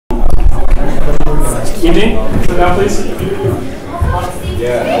Evening. Sit down, please.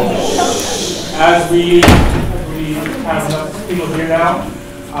 Yeah. As we have enough people here now,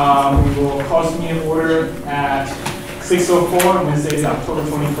 we will call this meeting to order at 6:04 on Wednesday, October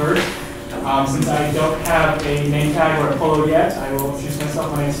 21st. Since I don't have a name tag or a polo yet, I will introduce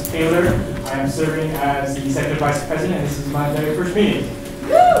myself. My name is Taylor. I am serving as the Executive Vice President, and this is my very first meeting.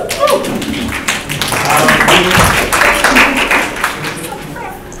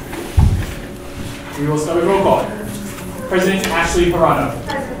 We will start with roll call. President Ashley Parano.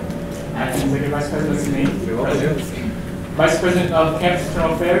 Acting Executive Vice President, that's me. Vice President of Campus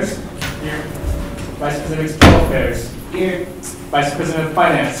External Affairs. Here. Vice President of External Affairs. Here. Vice President of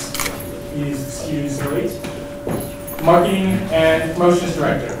Finance. He's excused late. Marketing and Promotions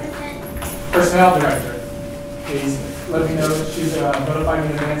Director. Personnel Director. Please let me know that she's notified me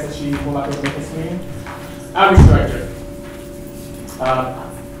in advance that she will not be able to make this meeting. Outreach Director.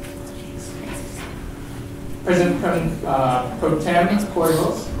 President Pro Tem Corey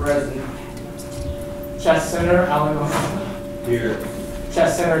Wills. Present. Chess Senator Alan O'Connor. Here.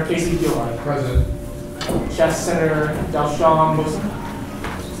 Chess Senator Casey Gilhart. Present. Chess Senator Dalshawn Wilson.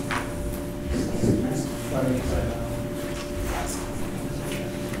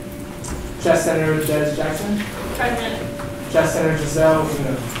 Chess Senator Des Jackson. Present. Chess Senator Giselle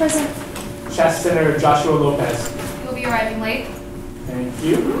Zuna. Present. Chess Senator Joshua Lopez. You'll be arriving late. Thank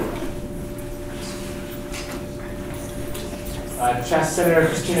you. Chess Senator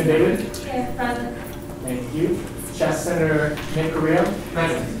Christina David. Here. Present. Thank you. Chess Senator Nick Correa.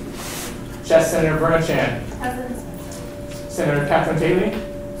 Present. Chess Senator Verna Chan. Present. Senator Catherine Taylor.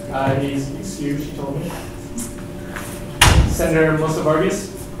 He's excused, she told me. Senator Melissa Vargas.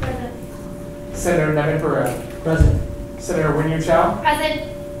 Present. Senator Nevin Pereira. Present. Senator Winyu Chow. Present.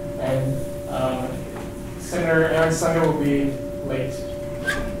 And Senator Aaron Sunger will be late.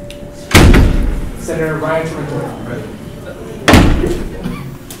 Senator Ryan Torrentino. Present.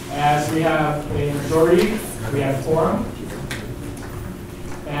 As we have a majority, we have quorum.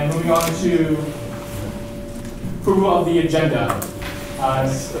 And moving on to approval of the agenda.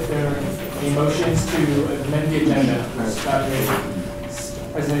 If there are any motions to amend the agenda, start with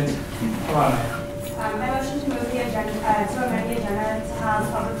President Parano. I motion to move the agenda, to amend the agenda to have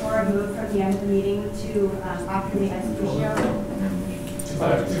public forum moved from the end of the meeting to after the execution. To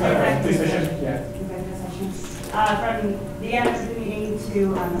clarify, please, Bishop. Yeah. From the end of the meeting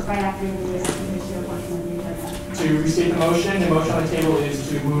to right after the execution portion of the agenda. To restate the motion on the table is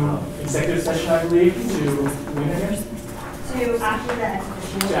to move executive session, I believe, to when again? To after the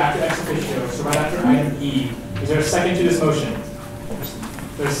execution. To after ex officio, so right after item E. Is there a second to this motion?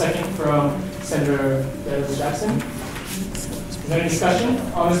 Is there a second from Senator Des Jackson? Is there any discussion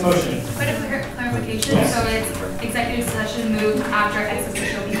on this motion? Point of clarification. Yes. So it's executive session moved after ex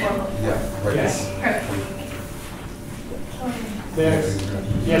officio before vote. Yeah. Right. Yes. Perfect. There's,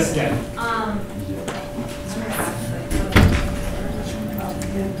 yes, again.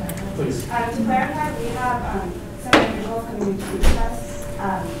 Please. To clarify, we have some individuals coming to speak with us,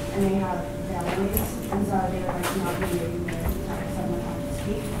 and they have families, and so they would like to not be able to someone else to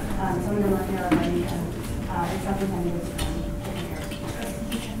speak. Some of them are here already, and it's representatives from different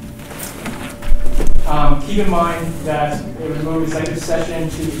areas. Keep in mind that it would move executive session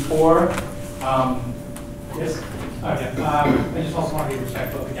to before. Yes? Okay. I just also want to be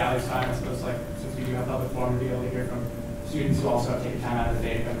respectful of the gallery's time. I suppose, since we do have public forum, to be able to hear from students who also have taken time out of the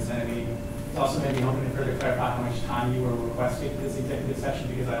day to come to Senate meeting. It's also maybe hoping to further clarify how much time you were requesting for this executive session,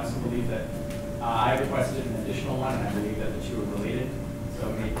 because I also believe that I requested an additional one, and I believe that the two are related. So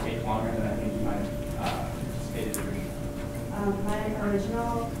it may take longer than I think you might have anticipated originally. My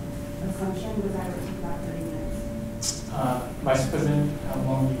original assumption was that it would take about 30 minutes. Vice President, how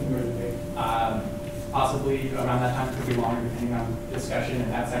long do you think we're going to take? Possibly around that time, it could be longer depending on discussion, and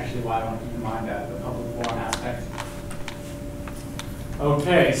that's actually why I want to keep in mind the public forum aspect.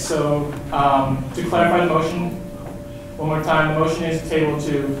 Okay, so to clarify the motion, one more time, the motion is table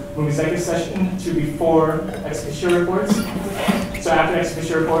to move executive session to before ex officio reports, so after ex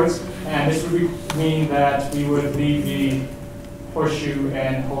officio reports, and this would mean that we would leave the horseshoe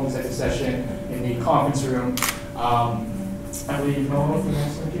and hold executive session in the conference room. I believe no one from the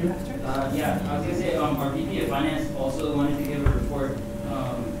next one here. Yeah, I was going to say our VP of Finance also wanted to give a report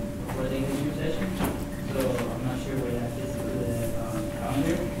for the executive session, so I'm not sure where that fits into the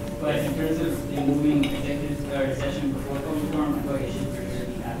calendar. But in terms of moving executive session before public forum, I thought it should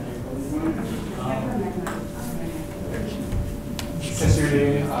be after public forum. Since you're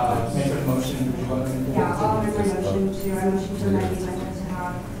the maker of the motion, would you want to? Yeah, I'll amend my motion to amend the agenda to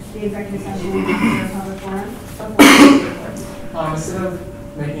have the executive session after public forum. Instead of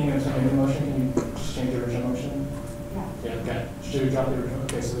making a motion, can you just change the original motion? Yeah. Yeah, okay. Should we drop the original?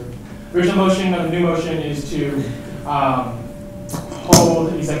 Okay, so the original motion, the new motion is to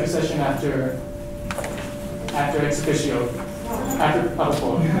hold executive session after ex officio, after public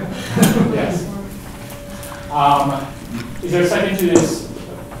forum. Yes. Is there a second to this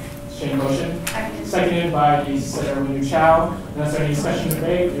change motion? Seconded by the Senator Wu Chow. Unless there any discussion or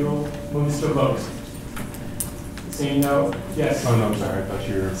debate, we will move this to a vote. Seeing no, yes. Oh, no, I'm sorry, I thought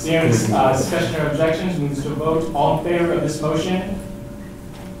you were. Seeing discussion or objections, moves to a vote. All in favor of this motion?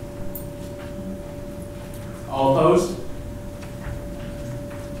 All opposed?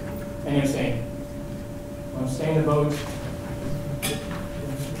 Any abstain? One abstain, the vote.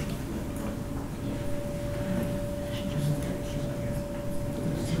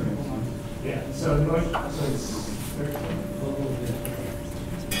 Yeah, so the motion, so it's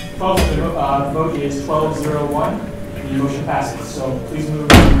 12, the vote is 12-0-1, and the motion passes. So please move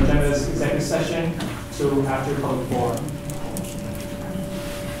the agenda's executive session to after public forum.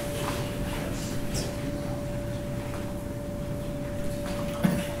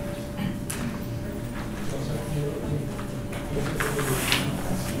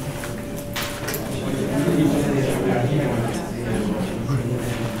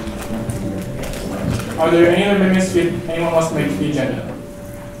 Are there any other amendments anyone wants to make to the agenda?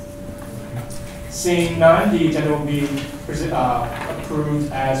 Seeing none, the agenda will be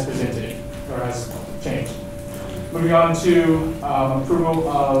approved as presented, or as changed. Moving on to approval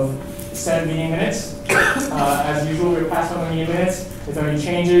of Senate meeting minutes. As usual, we're passing on the meeting minutes. If there are any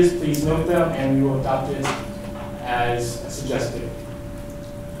changes, please note them, and we will adopt it as suggested.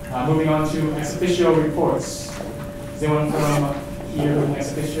 Moving on to ex officio reports. Is anyone from here with an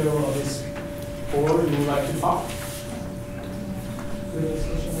ex officio of this board who would like to talk?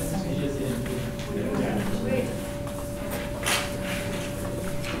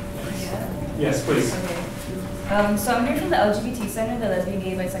 Yes, please. Okay. So I'm here from the LGBT Center, the Lesbian,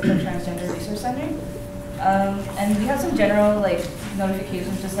 Gay, Bisexual, Transgender Resource Center. And we have some general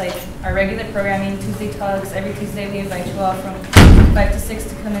notifications, just like our regular programming, Tuesday talks. Every Tuesday we invite you all from 5 to 6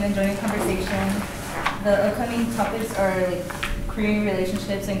 to come in and join a conversation. The upcoming topics are queer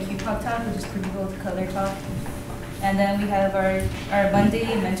relationships and Q-pop talk, which is critical to color talk. And then we have our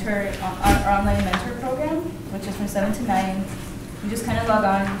Monday mentor, our online mentor program, which is from 7 to 9. You just kind of log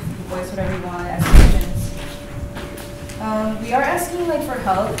on, voice whatever you want, ask questions. We are asking for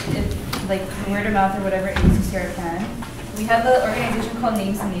help, if word of mouth or whatever ASUCR can. We have the organization called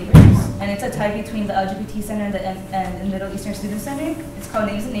Names and Neighbors, and it's a tie between the LGBT Center and the Middle Eastern Student Center. It's called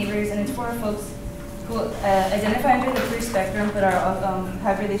Names and Neighbors, and it's for folks who identify under the queer spectrum but are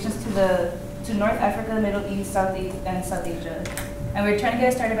have relations to North Africa, Middle East, South Asia. And we're trying to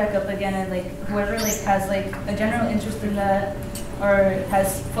get it started back up again, and whoever has a general interest in that, or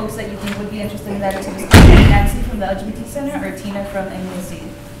has folks that you think would be interested in that, to just contact Nancy from the LGBT Center or Tina from MUSC.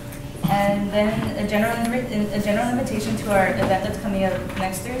 And then a general invitation to our event that's coming up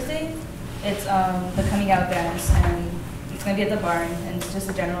next Thursday. It's the Coming Out Dance, and it's going to be at the barn, and it's just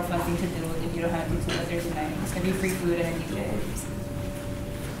a general fun thing to do if you don't have to do it Thursday night. It's going to be free food and a DJ.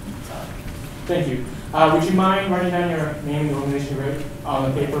 Thank you. Would you mind writing down your name and the organization you wrote on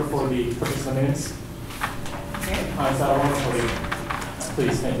the paper for the purpose of the minutes? Sure. Is that all for you?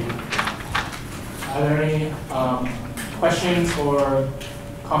 Please, thank you. Are there any questions or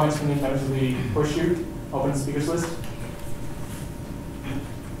comments from the members of the Horseshoe Open Speakers List?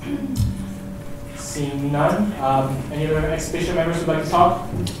 Seeing none. Any other ex-officio members who would like to talk?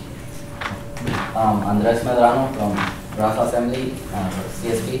 Andres Medrano from Raza Assembly,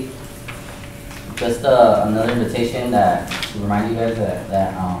 CSP. Just another invitation to remind you guys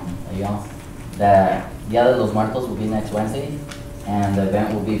that Dia de los Muertos will be next Wednesday, and the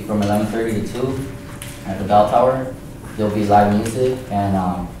event will be from 11:30 to 2 at the Bell Tower. There'll be live music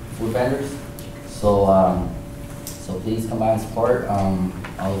and food vendors. So please come by and support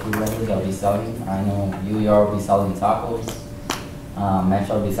all the food vendors that will be selling. I know UER will be selling tacos.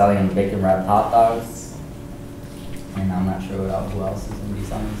 Metro will be selling bacon wrapped hot dogs, and I'm not sure who else is going to be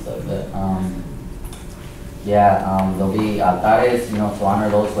selling stuff, but there'll be altares, to honor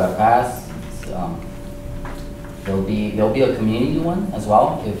those who have passed. There'll be a community one as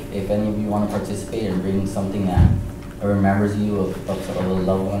well, if any of you want to participate and bring something that remembers you of a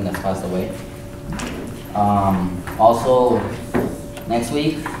loved one that's passed away. Also, next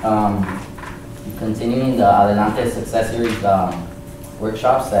week, continuing the Adelante Success Series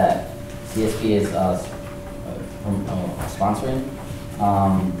workshops that CSP is sponsoring.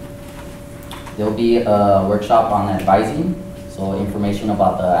 There'll be a workshop on advising, so information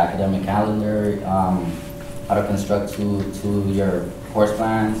about the academic calendar, how to construct to your horse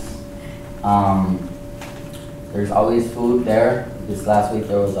plants. There's always food there. This last week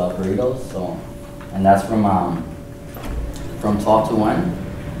there was burritos, so, and that's from 12 to 1,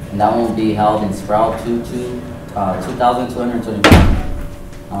 and that one will be held in Sprout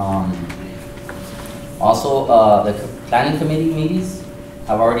 2,225. Also, the planning committee meetings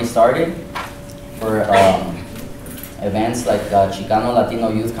have already started for events like Chicano Latino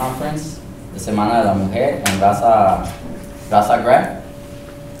Youth Conference, the Semana de la Mujer, and Raza Grad.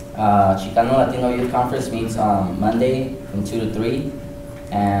 Chicano Latino Youth Conference meets Monday from 2 to 3,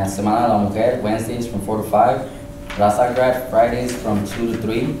 and Semana de la Mujer Wednesdays from 4 to 5. Raza Grad Fridays from 2 to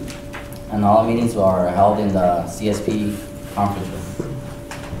 3, and all meetings are held in the CSP conference room.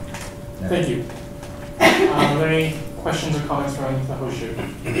 Thank you. Are there any questions or comments from the host shoot?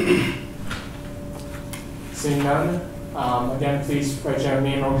 Seeing none, again, please write your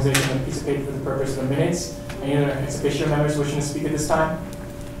name and organization on a piece of paper for the purpose of the minutes. Any other ex officio members wishing to speak at this time?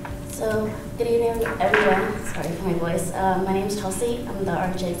 So, good evening, everyone. Sorry for my voice. My name is Chelsea. I'm the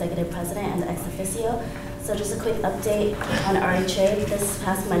RHA Executive President and the ex officio. So just a quick update on RHA. This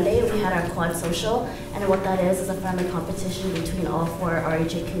past Monday, we had our quad social, and what that is a friendly competition between all 4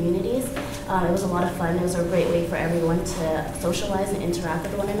 RHA communities. It was a lot of fun. It was a great way for everyone to socialize and interact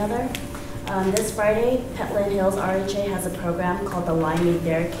with one another. This Friday, Petland Hills RHA has a program called the Limey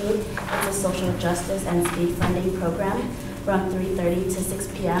Barricade. It's a social justice and speed funding program from 3:30 to 6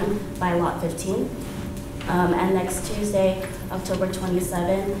 p.m. by Lot 15. And next Tuesday, October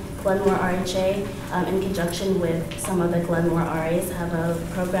 27, Glenmore RHA, in conjunction with some of the Glenmore RAs, have a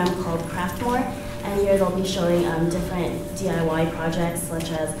program called Craftmore. And here they'll be showing different DIY projects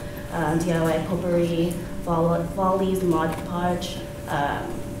such as DIY potpourri, volleys, Mod Podge,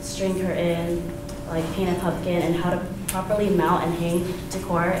 string curtain, like paint a pumpkin, and how to properly mount and hang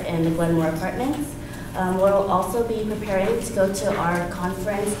decor in the Glenmore apartments. We'll also be preparing to go to our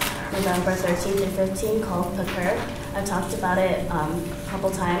conference November 13th and 15th called PACUR. I've talked about it a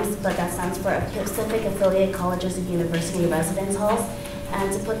couple times, but that stands for Pacific Affiliate Colleges and University Residence Halls.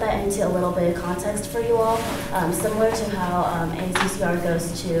 And to put that into a little bit of context for you all, similar to how ASUCR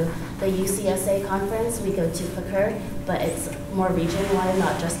goes to the UCSA conference, we go to PACUR, but it's more region-wide,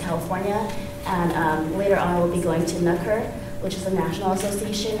 not just California. And later on, we'll be going to NUCUR, which is a national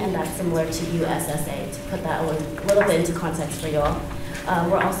association, and that's similar to USSA, to put that a little bit into context for you all.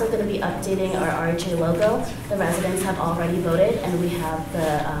 We're also going to be updating our RHA logo. The residents have already voted, and we have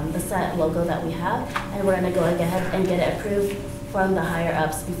the set logo that we have, and we're going to go ahead and get it approved from the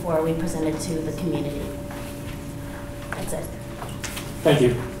higher-ups before we present it to the community. That's it. Thank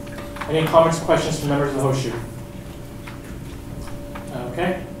you. Any comments, questions from members of the host shoot?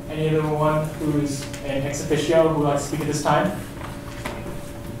 Okay. Anyone who's an ex officio who would like to speak at this time?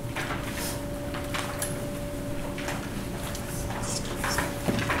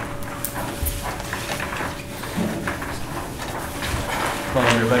 Hello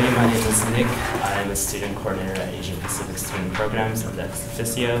everybody, my name is Nick. I'm a student coordinator at Asian Pacific Student Programs of the ex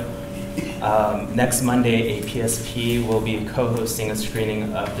officio. Next Monday, APSP will be co-hosting a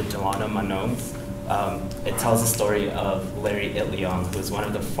screening of the Delano Manongs. It tells the story of Larry Itliong, who is one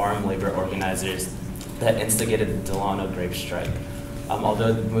of the farm labor organizers that instigated the Delano grape strike.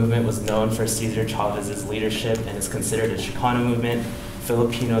 Although the movement was known for Cesar Chavez's leadership and is considered a Chicano movement,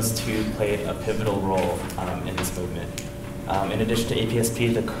 Filipinos too played a pivotal role in this movement. In addition to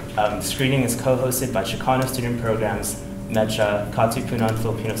APSP, the screening is co-hosted by Chicano Student Programs, MECHA, Katipunan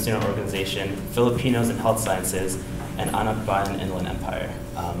Filipino Student Organization, Filipinos in Health Sciences, and Anak Bayan Inland Empire.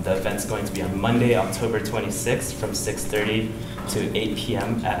 The event's going to be on Monday, October 26th from 6:30 to 8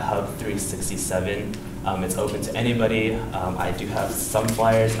 p.m. at Hub 367. It's open to anybody. I do have some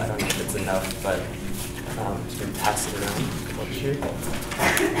flyers. I don't know if it's enough, but just going to pass it around over here.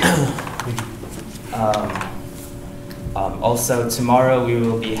 Also, tomorrow we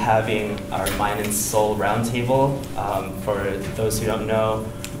will be having our Mind and Soul Roundtable. For those who don't know,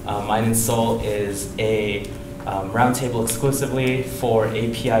 Mind and Soul is a roundtable exclusively for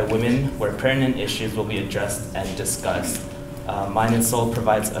API women where pertinent issues will be addressed and discussed. Mind and Soul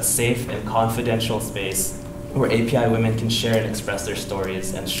provides a safe and confidential space where API women can share and express their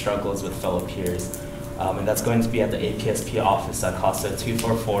stories and struggles with fellow peers. And that's going to be at the APSP office at Casa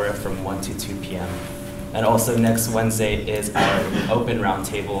 244 from 1 to 2 p.m. And also next Wednesday is our open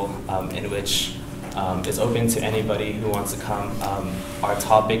roundtable in which is open to anybody who wants to come. Our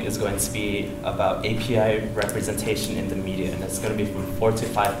topic is going to be about API representation in the media, and it's going to be from 4 to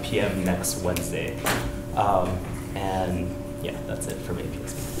 5 p.m. next Wednesday. And yeah, that's it from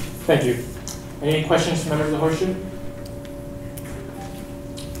APSP. Thank you. Any questions from members of the horseshoe?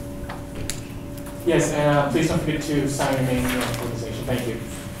 Yes, and please don't forget to sign your name and your organization. information. Thank you.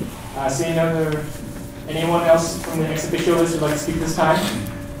 Seeing anyone else from the ex officio list would like to speak this time?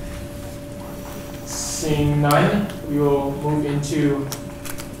 Seeing none, we will move into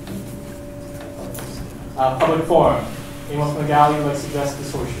public forum. Anyone from the gallery would like to address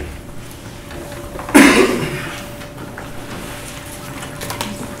this horseshoe?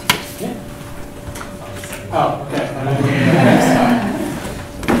 Yeah. Oh, okay.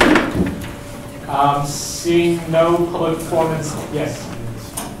 Seeing no public performance, yes.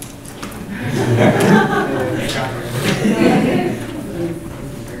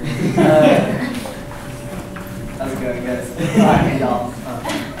 How's it going, guys? Hi, y'all.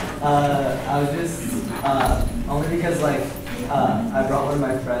 I was just, only because, like, I brought one of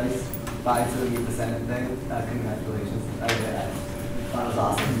my friends by to meet the Senate thing. Congratulations. I thought it was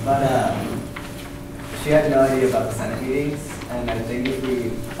awesome. But she had no idea about the Senate meetings, and I think if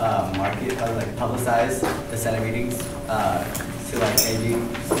we market or like publicize the Senate meetings to like maybe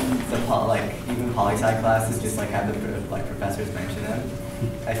even poli-sci classes, just like have the professors mention them,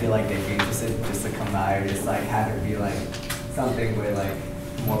 I feel like they'd be interested just to come by or just like have it be like something where like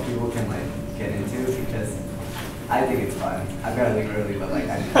more people can like get into, because I think it's fun. I've got to leave early, but like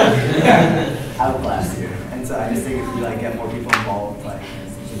I have a class here, and so I just think if we like get more people involved, like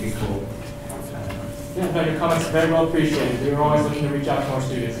it'd be cool. Yeah, no, your comments are very well appreciated. We were always looking to reach out to more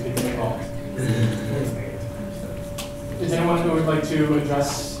students and get them involved. Is anyone who would like to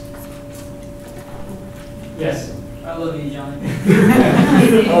address? Yes. I love you, John. I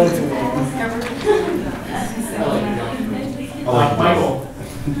love you, Michael.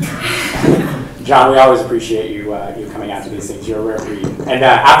 John, we always appreciate you you coming out to these things. You're a rare breed. And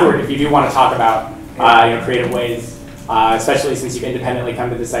afterward, if you do want to talk about creative ways, especially since you've independently come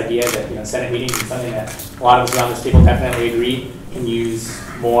to this idea that Senate meetings is something that a lot of us around this table definitely agree can use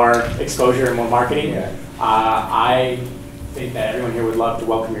more exposure and more marketing. Yeah. I think that everyone here would love to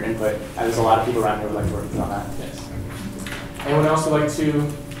welcome your input. There's a lot of people around here who would like to work with you on that. Yes. Anyone else would like to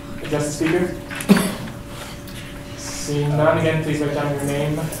address the speaker? Seeing none, again, please write down your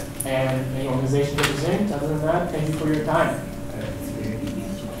name and any organization represented. Other than that, thank you for your time.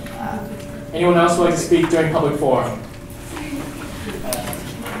 Anyone else would like to speak during public forum?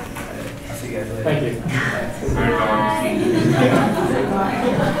 I'll see you guys later. Thank you.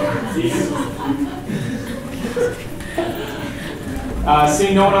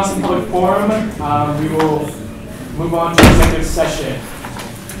 Seeing no one else in public forum, we will move on to executive session.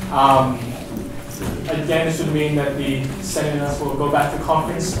 Again, this would mean that the Senate and us will go back to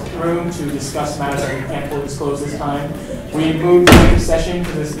conference room to discuss matters that we can't fully disclose this time. We moved to executive session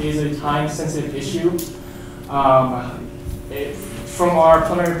because this is a time-sensitive issue. From our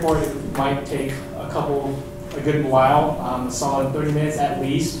preliminary report, it might take a good while, a solid 30 minutes at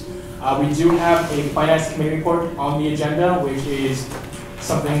least. We do have a finance committee report on the agenda, which is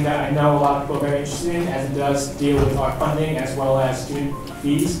something that I know a lot of people are very interested in, as it does deal with our funding as well as student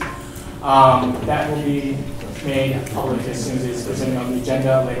fees. That will be made public as soon as it's presented on the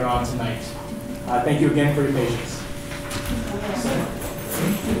agenda later on tonight. Thank you again for your patience.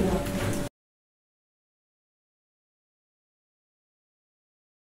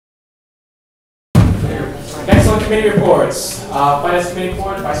 Next on committee reports. Finance committee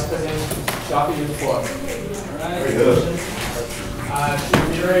report, Vice President Jaffe, you have the floor. Very good. To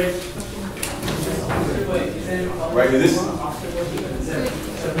reiterate, Right, this?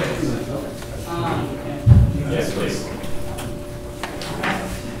 Yes, please.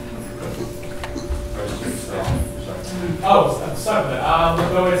 Oh, sorry about that. We'll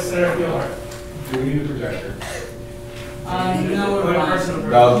go with Senator Fieldhart. Do we need a projector? No, we're fine.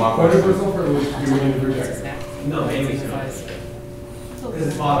 That was my question. Do we need a projector? No, maybe. Because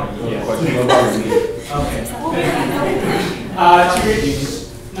it's bothering you. Yeah. Question about me. Okay.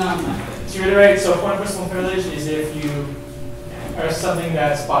 To reiterate, so point of personal privilege is if you or something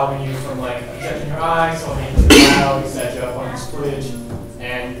that's bothering you from like objecting your eyes, or being too loud, etc. Point of privilege,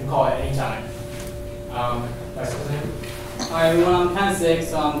 and you can call it any time. Vice President. Hi everyone, I'm kind of sick,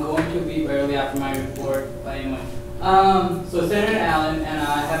 so I'm going to be early after my report. But anyway, so Senator Allen and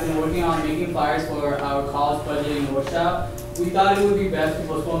I have been working on making flyers for our college budgeting workshop. We thought it would be best to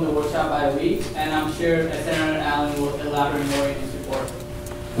postpone the workshop by a week, and I'm sure that Senator Allen will elaborate more in his report.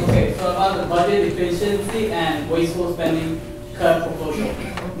 Okay, so about the budget efficiency and wasteful spending cut proposal.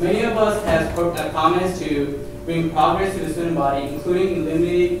 Many of us have comments to bring progress to the student body, including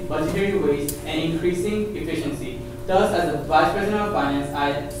eliminating budgetary waste and increasing efficiency. Thus, as the Vice President of Finance,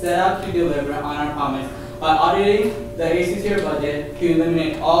 I set out to deliver on our comments by auditing the ASUCR budget to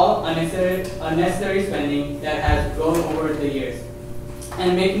eliminate all unnecessary spending that has grown over the years,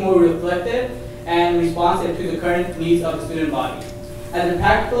 and make it more reflective and responsive to the current needs of the student body. As a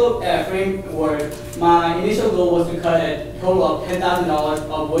practical framework, my initial goal was to cut a total of $10,000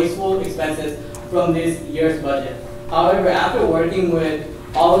 of wasteful expenses from this year's budget. However, after working with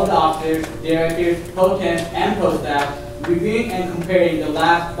all of the officers, directors, pro-temp, and pro-staff, reviewing and comparing the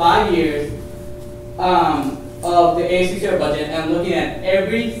last 5 years of the ASUCR budget and looking at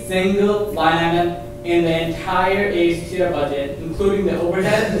every single line item in the entire ASUCR budget, including the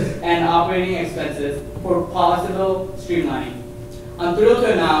overhead and operating expenses for possible streamlining. I'm thrilled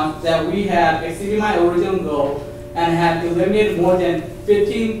to announce that we have exceeded my original goal and have eliminated more than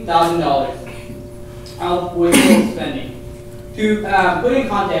 $15,000 of wasteful spending. To put in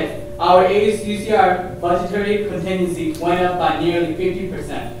context, our ASUCR budgetary contingency went up by nearly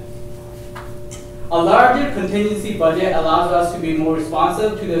 50%. A larger contingency budget allows us to be more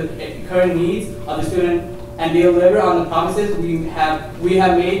responsive to the current needs of the student and deliver on the promises we have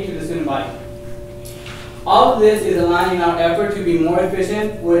made to the student body. All of this is aligning our effort to be more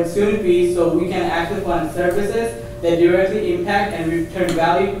efficient with student fees so we can actually fund services that directly impact and return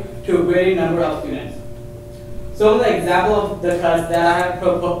value to a greater number of students. Some of the examples of the cuts that I have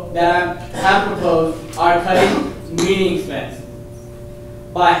proposed are cutting meeting expense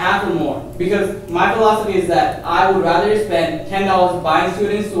by half or more, because my philosophy is that I would rather spend $10 buying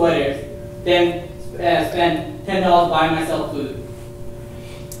students sweaters than spend $10 buying myself food.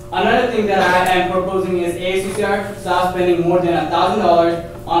 Another thing that I am proposing is ASUCR stop spending more than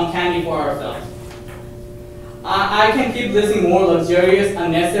 $1,000 on candy for ourselves. I can keep listing more luxurious,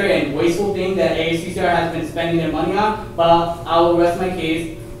 unnecessary, and wasteful things that ASUCR has been spending their money on, but I will rest my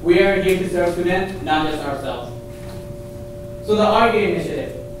case. We are here to serve students, not just ourselves. So the RGA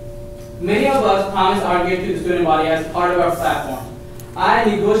initiative. Many of us promised RGA to the student body as part of our platform. I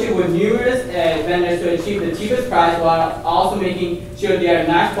negotiate with numerous vendors to achieve the cheapest price while also making sure they are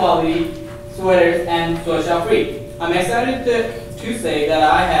nice quality sweaters and sweatshop free. I'm excited to say that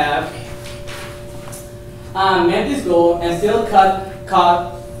I have met this goal and still cut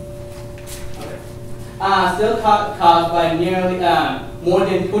costs by nearly more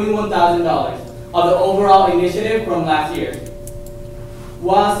than $21,000 of the overall initiative from last year,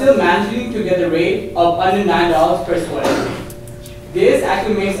 while still managing to get the rate of under $9 per sweater. This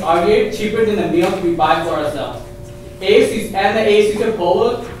actually makes RGA cheaper than the meals we buy for ourselves. And the ASUCR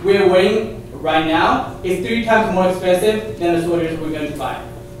polo we're wearing right now is 3 times more expensive than the sweaters we're going to buy.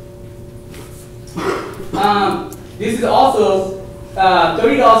 This is also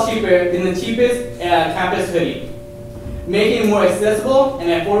 $30 cheaper than the cheapest campus hoodie, making it more accessible and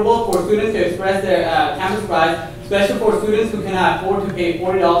affordable for students to express their campus pride, especially for students who cannot afford to pay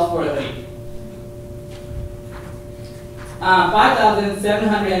 $40 for a hoodie.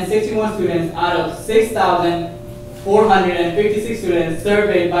 5,761 students out of 6,456 students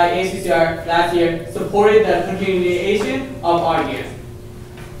surveyed by ASUCR last year supported the continuation of RGA.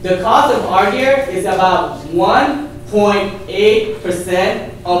 The cost of RGA is about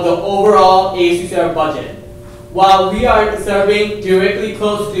 1.8% of the overall ASUCR budget, while we are serving directly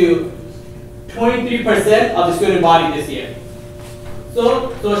close to 23% of the student body this year.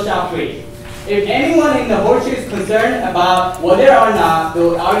 So shop free. If anyone in the horseshoe is concerned about whether or not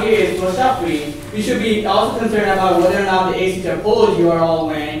the RGA is shop free, you should be also concerned about whether or not the ASUCR polos you are all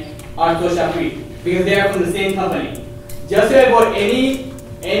wearing are shop free, because they are from the same company. Just to avoid any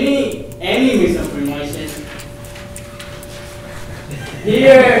misinformation,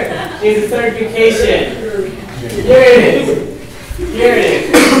 here is a certification. Here it is. Here it is.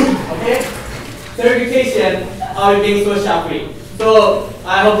 Okay? Certification of being shop free. So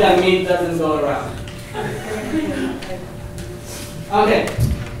I hope that meat doesn't go around. Okay.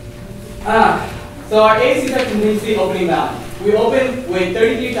 So our ASUCR contingency opening balance. We opened with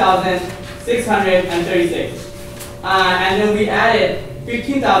 $33,636, and then we added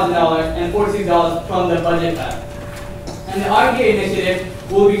 $15,000 and $46 from the budget cut. And the RGA initiative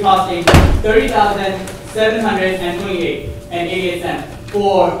will be costing $30,728.88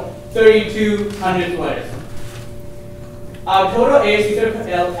 for 3,200 sweaters. Our total ASUCR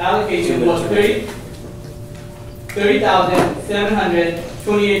allocation was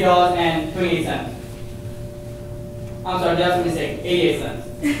 $30,728.28. I'm sorry, that's a mistake. 88 cents.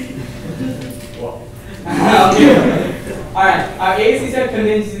 Okay. All right. Our ASUCR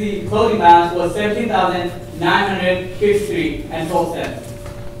contingency closing balance was $17,953.12.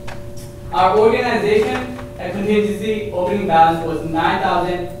 Our organization contingency opening balance was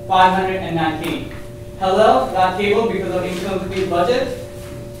 $9,519. Hillel got tabled because of incomplete budget.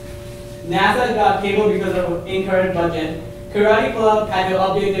 NASA got tabled because of incurred budget. Karate Club had to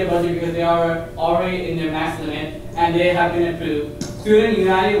update their budget because they are already in their max limit, and they have been approved. Student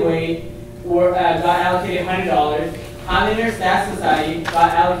United Way got allocated $100. Highlander Staff Society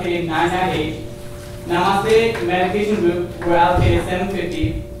got allocated 998. Namaste Meditation Group were allocated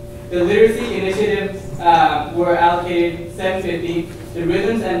 750. The Literacy Initiative were allocated 750. The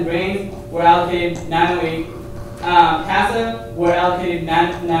Rhythms and Brains were allocated 908. CASA were allocated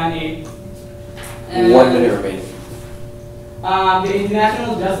 998. 1 minute remaining. The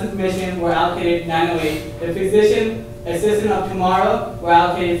International Justice Mission were allocated 908. The Physician Assistant of Tomorrow were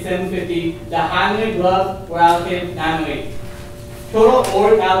allocated 750. The Highlander Gloves were allocated 908. Total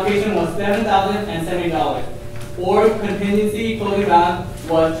org allocation was $7,070. Org contingency closing balance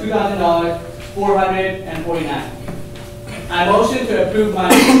was $2,000, $449. I motion to approve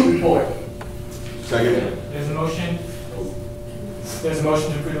my report. Second. There's a motion. There's a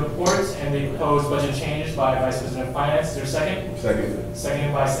motion to approve the reports and the proposed budget changes by Vice President of Finance. Is there a second? Second.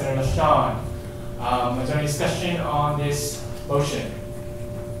 Seconded by Senator LaShawn. Is there any discussion on this motion?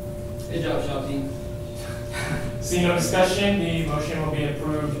 Good job, Shelby. Seeing no discussion, the motion will be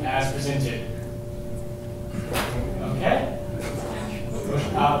approved as presented. Okay?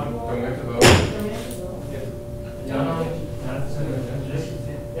 Motion, Going back to vote. yeah.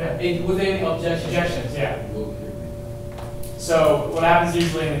 Was there any objections? Objections, yeah. So what happens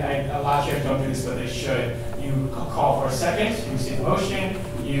usually, and a lot of chairs don't do this, but they should, you call for a second, you see the motion,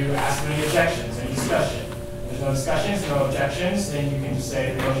 you ask for any objections, any discussion. If there's no discussions, no objections, then you can just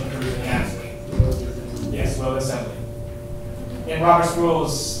say the motion approves unanimously. Yes, will of assembly. In Robert's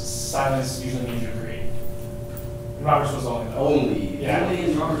rules, silence usually means you agree. In Robert's rules only though. Only. Yeah. Only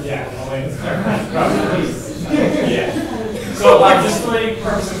in Robert's Yeah, only in Robert's rules. Yeah. So just for the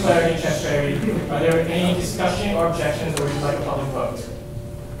purpose of clarity and transparency, are there any discussion or objections or would you like a public vote?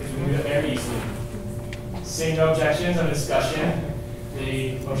 Because we can do that very easily. Seeing no objections or discussion,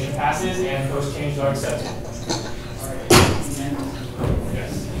 the motion passes and those changes are accepted.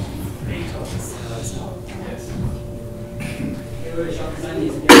 Yes.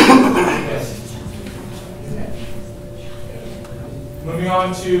 Yes. Moving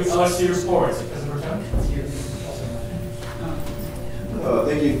on to LSC reports. President Bertrand?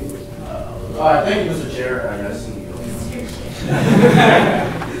 Thank you. Thank you, Mr. Chair. I guess.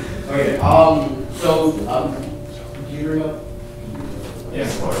 Okay. Can you bring up? Yes,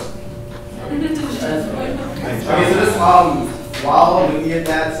 of course. Okay. So this while looking at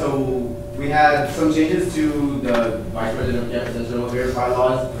that, so we had some changes to the Vice President of Campus Internal Affairs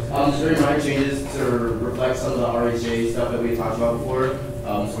bylaws. Just very minor changes to reflect some of the RHA stuff that we talked about before.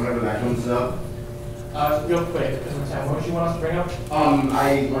 So whenever that comes up. Real quick, what did you want us to bring up?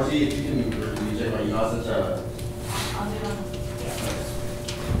 Marcy, if you can check my email since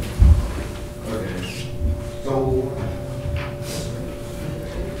okay. So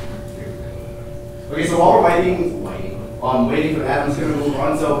while we're waiting for that, I'm just going to move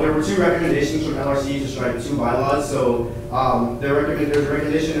on. So there were 2 recommendations from LRC to strike 2 bylaws. So there's a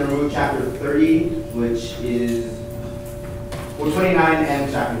recommendation to remove Chapter 30, which is 29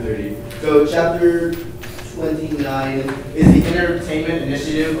 and Chapter 30. So Chapter 29 is the Entertainment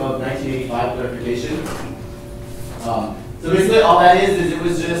Initiative of 1985 clarification. So basically all that is it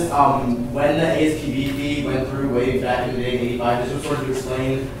was just when the ASPB fee went through way back in the day in 85, this was sort of to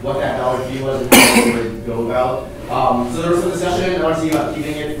explain what that dollar fee was and how it would go about. So there was some discussion in LRC about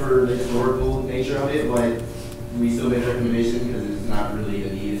keeping it for the historical nature of it, but we still made a recommendation because it's not really a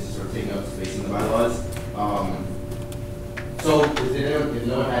need, it's just sort of taking up space in the bylaws. So if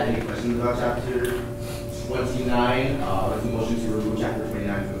no one had any questions about Chapter 29, let's motion to remove Chapter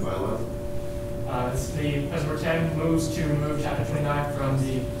 29 from the bylaws. The President Pro Tem moves to remove Chapter 29 from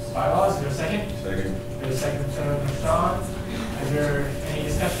the bylaws. Is there a second? Second. There's a second from Senator LaShawn. Is there any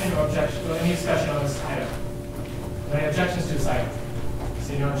discussion or objection? Any discussion on this item? Are there any objections to this item?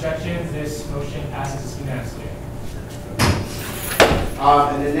 Seeing no objections, this motion passes unanimously.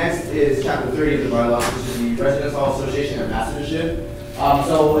 And then next is Chapter 30 of the bylaws, which is the Residence Hall Association Ambassadorship.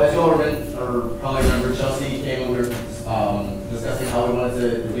 So as you all probably remember, Chelsea came and we were discussing how we wanted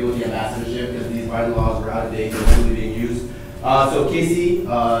to deal with the ambassadorship because these bylaws were out of date and really being used. So Casey,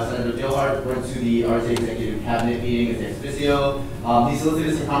 Senator Gilhart, went to the RTA Executive Cabinet meeting as ex officio. He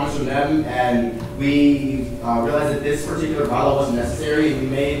solicited some comments from them, and we realized that this particular bylaw wasn't necessary, and we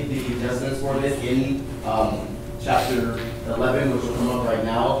made the adjustments for this in Chapter 11, which will come up right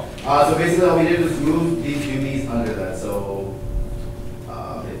now. So basically all we did was move these duties under that. So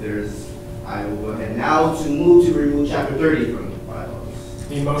I will go ahead now to move to remove Chapter 30 from the bylaws.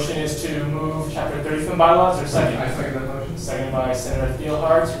 The motion is to move Chapter 30 from bylaws, or second? I second that motion. Seconded by Senator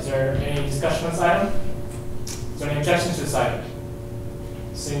Thielhart. Is there any discussion on this item? Is there any objections to this item?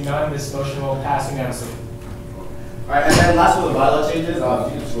 Seeing none, this motion will pass unanimously. All right, and then last for the bylaw changes, you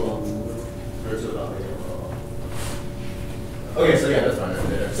can scroll over to the Okay, so yeah, that's fine.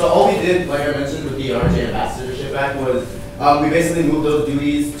 So all we did, like I mentioned with the RJ Ambassadorship Act, was we basically moved those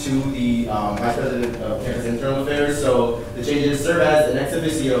duties to the Vice President of Campus Internal Affairs. So the changes: serve as an ex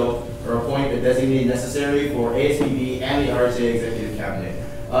officio or appoint a designated necessary for ASPB and the RJ Executive Cabinet.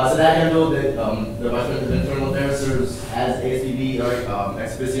 So that handled that the Vice President of Internal Affairs serves as ASPB or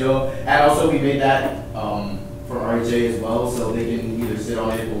ex officio, and also we made that for RJ as well, so they can either sit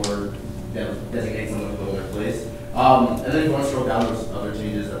on it or designate someone to go in their place. And then if you want to scroll down, there's other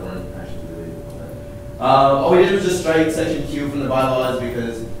changes that weren't actually related to that. All we did was just strike section Q from the bylaws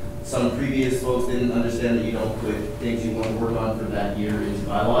because some previous folks didn't understand that you don't put things you want to work on for that year into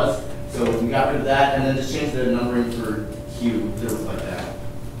bylaws. So we got rid of that and then just changed the numbering for Q to reflect that.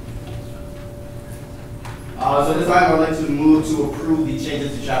 So this time I'd like to move to approve the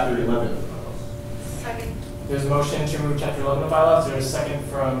changes to chapter 11 of the bylaws. Second. There's a motion to move chapter 11 of bylaws. There's a second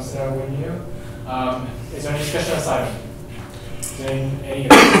from Senator Winyu. Is there any discussion on this item? Is there any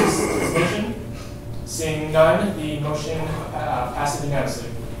opposed to this motion? Seeing none, the motion passes unanimously.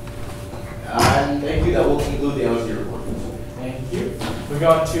 And thank you. That will conclude the LSD report. Thank you. Moving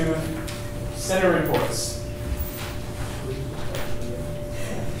on to Senator reports.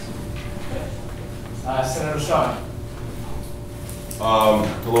 Senator Shawn.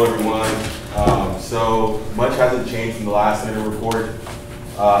 Hello, everyone. So much hasn't changed from the last Senator report.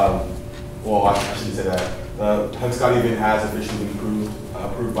 Well, I shouldn't say that. The Hug Scotty event has officially been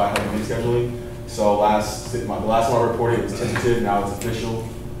approved by Hug event scheduling. So the last time I reported, it was tentative. Now it's official.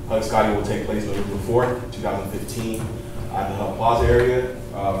 Hug Scotty will take place November 4th, 2015, at the Hub Plaza area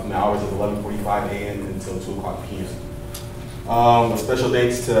from the hours of 11:45 a.m. until 2 o'clock p.m. A special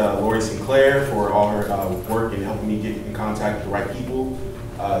thanks to Lori Sinclair for all her work in helping me get in contact with the right people.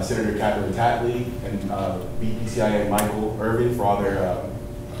 Senator Catherine Tatley and BPCIA Michael Irvin for all their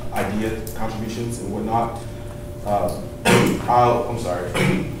idea contributions and whatnot. I'm sorry.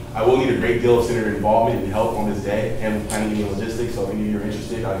 I will need a great deal of Senator involvement and help on this day and planning and logistics, so if any of you are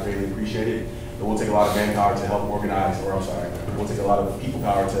interested, I'd greatly appreciate it. It will take a lot of manpower to help organize, or I'm sorry, it will take a lot of people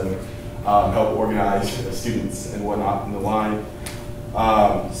power to help organize students and whatnot in the line.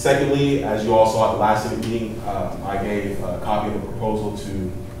 Secondly, as you all saw at the last Senate meeting, I gave a copy of the proposal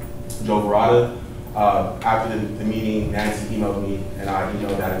to Joe Verada. After the meeting, Nancy emailed me, and I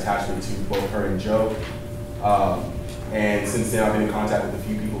emailed that attachment to both her and Joe. And since then, I've been in contact with a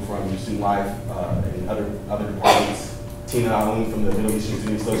few people from Student Life and other departments. Tina Allen from the Middle Eastern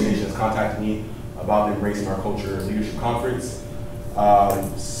Student Association has contacted me about Embracing Our Culture Leadership Conference.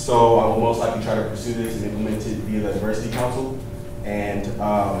 So I will most likely try to pursue this and implement it via the Diversity Council. And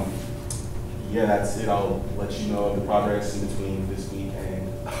yeah, that's it. I'll let you know the progress in between this week and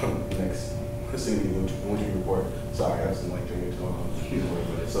the next winter report. Sorry, I have some drainage going on.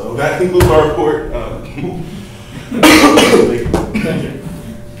 So that concludes our report. Thank you.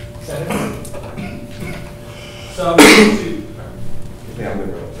 Senator? So I'm going to. Yeah, I'm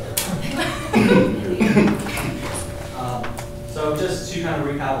good, So just to kind of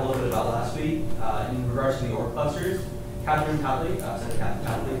recap a little bit about last week, in regards to the org clusters, Catherine Tatley, Senator Catherine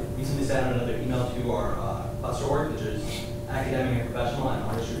Tatley, recently sent out another email to our cluster org, which is academic and professional and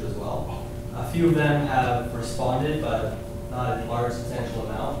honors group as well. A few of them have responded, but not a large substantial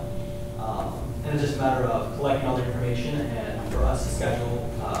amount. And it's just a matter of collecting all the information and for us to schedule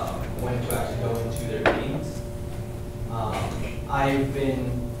when to actually go into their meetings. I've been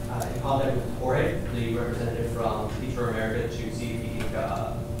in contact with Jorge, the representative from Teach for America, to see if he can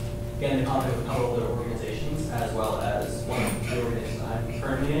get into contact with a couple of other organizations, as well as one of the organizations I'm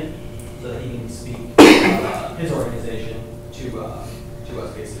currently in, so that he can speak his organization to us,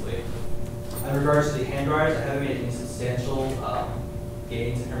 basically. In regards to the hand dryers, I haven't made any substantial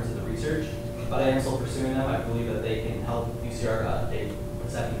gains in terms of the research, but I am still pursuing them. I believe that they can help UCR take a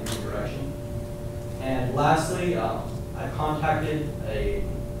step in the direction. And lastly, I contacted a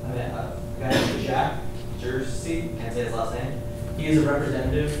guy named Jack Jersey, can't say his last name. He is a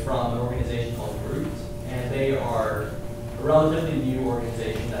representative from an organization called Root, and they are a relatively new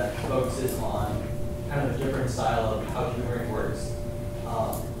organization that focuses on kind of a different style of how tutoring works.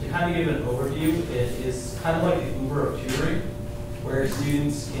 To kind of give an overview, it is kind of like the Uber of tutoring, where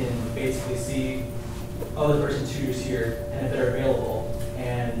students can basically see, oh, the person tutors here, and if they're available,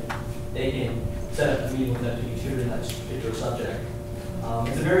 and they can set up a meeting with them to be tutored in that particular subject.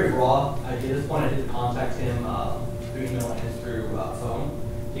 It's a very raw idea. At this point, I did contact him through email and through phone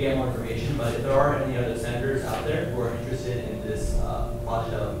to get more information, but if there are any other senators out there who are interested in this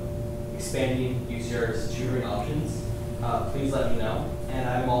project of expanding UCR's tutoring options, please let me know. And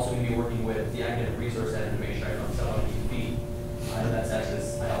I'm also going to be working with the Academic Resource Center to make sure I don't sell any feet. In that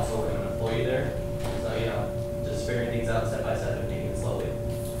sense, I also am an employee there. So, you know, just figuring things out step by step and taking it slowly.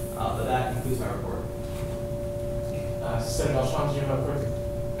 But that concludes my report. Senator Alshon, do you have a quick?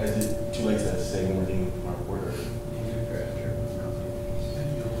 Is it too late to say one more thing in my report? Or?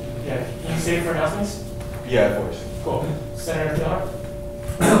 Yeah, can you save it for announcements? Yeah, of course. Cool. Senator Fillard?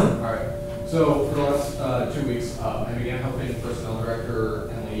 All right. So for the last 2 weeks, I began helping Personnel Director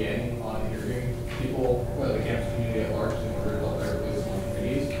Emily Yang on interviewing people, the campus community at large, in order to help better place on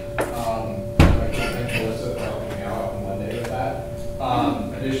committees. I can't thank Melissa for helping me out on Monday with that.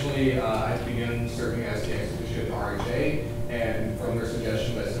 Additionally, I began serving as the ex officio to RHA, and from their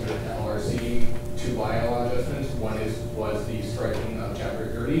suggestion, I submitted to LRC 2 bylaw adjustments. One was the striking of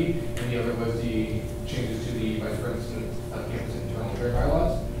Chapter 30, and the other was the changes to the Vice President of Campus Internal Affairs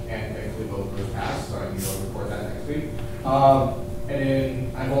bylaws. And thankfully both of those passed, so I can go report that next week. And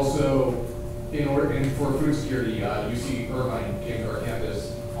then I've also, for food security, UC Irvine came to our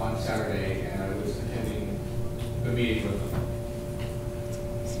campus on Saturday, and I was attending the meeting with them.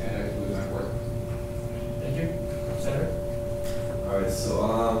 And that concludes my report. Thank you. Senator? Alright, so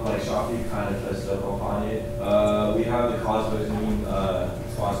like Shafi kind of touched up upon it. We have the college budget meeting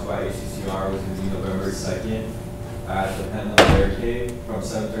sponsored by ASUCR, which is November 2nd. At the Pendulum Barricade from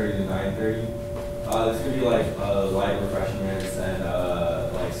 7:30 to 9:30. There's gonna be like light refreshments and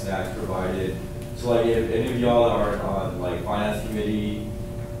like snacks provided. So like if any of y'all are on like finance committee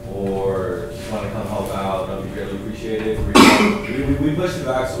or just want to come help out, that would be greatly appreciated. We pushed it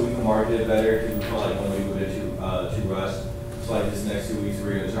back so we can market it better because we felt like one week we did too rushed. So like this next 2 weeks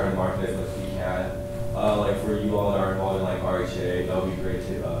we're gonna try to market it as much as we can. Like for you all that are involved in like RHA, that would be great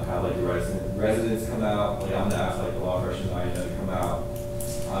to have like the residents come out. Like I'm gonna ask like the law freshmen I know to come out,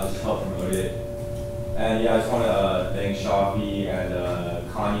 just help promote it. And yeah, I just want to thank Shafi and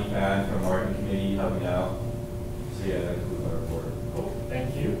Connie Fan from Marketing Committee helping out. So yeah, that concludes my report. Cool.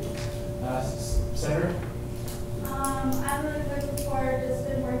 Thank you. Senator? I have a quick report. Just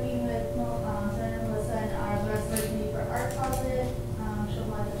been working with Senator Melissa and our wrestler committee for Art Closet. She'll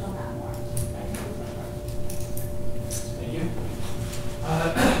want to touch on that more. Thank you.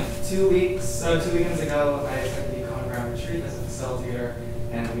 2 weekends ago, I attended the Common Ground Retreat as a facilitator,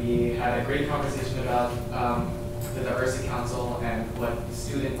 and we had a great conversation about the Diversity Council and what the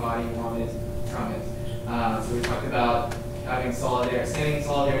student body wanted from it. So we talked about having standing in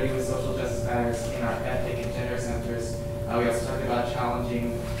solidarity with social justice matters in our ethnic and gender centers. We also talked about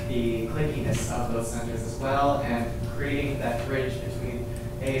challenging the cliquiness of those centers as well, and creating that bridge between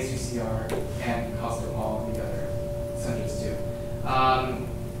ASUCR and Coastal Hall and the other centers too.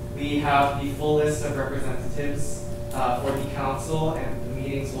 We have the full list of representatives for the council, and the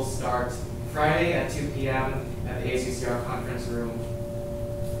meetings will start Friday at 2 p.m. at the ASUCR conference room.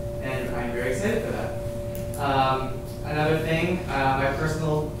 And I'm very excited for that. Another thing, my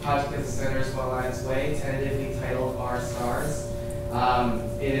personal project as a Senator is well on its way, tentatively titled Our Stars.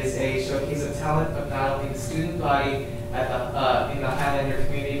 It is a showcase of talent of not only the student body at in the Highlander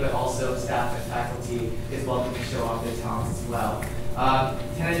community, but also staff and faculty is welcome to show off their talents as well.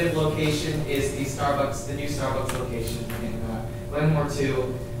 Tentative location is the new Starbucks location in Glenmore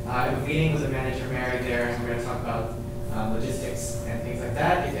 2. I'm meeting with the manager, Mary, there, and we're going to talk about logistics and things like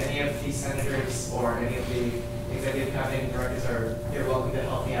that. If any of the senators or any of the executive cabinet directors you're welcome to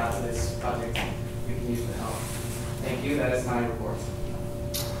help me out with this project. We can use the help. Thank you. That is my report.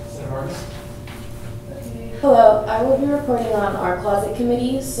 Senator Vargas. Hello, I will be reporting on our closet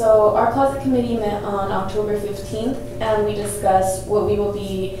committee. So our closet committee met on October 15th, and we discussed what we will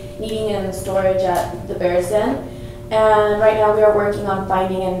be needing in storage at the Bears Den. And right now we are working on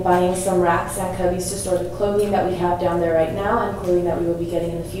finding and buying some racks and cubbies to store the clothing that we have down there right now and clothing that we will be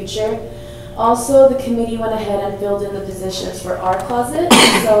getting in the future. Also, the committee went ahead and filled in the positions for our closet.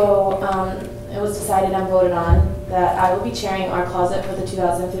 So it was decided and voted on that I will be chairing our closet for the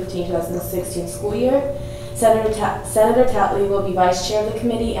 2015-2016 school year. Senator Tatley will be vice chair of the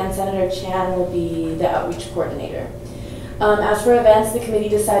committee, and Senator Chan will be the outreach coordinator. As for events, the committee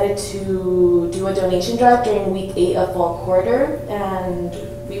decided to do a donation drive during week 8 of fall quarter, and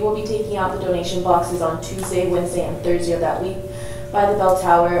we will be taking out the donation boxes on Tuesday, Wednesday, and Thursday of that week by the bell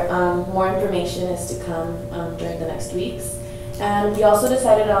tower. More information is to come during the next weeks. And we also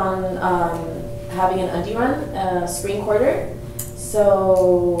decided on having an undie run, spring quarter.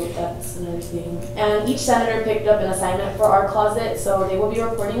 So that's another thing. And each senator picked up an assignment for our closet, so they will be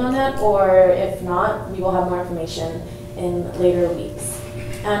reporting on that, or if not, we will have more information in later weeks.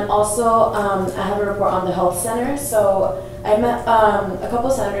 And also, I have a report on the health center. So I met a couple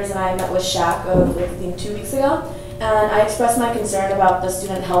of senators, and I met with Shaq I think 2 weeks ago, and I expressed my concern about the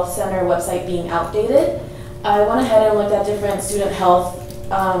student health center website being outdated. I went ahead and looked at different student health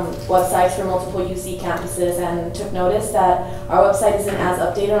websites for multiple UC campuses and took notice that our website isn't as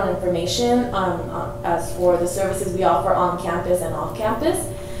updated on information as for the services we offer on campus and off campus.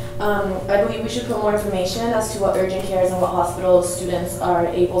 I believe we should put more information as to what urgent cares and what hospitals students are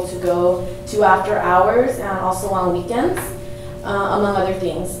able to go to after hours and also on weekends, among other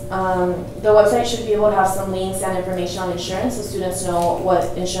things. The website should be able to have some links and information on insurance so students know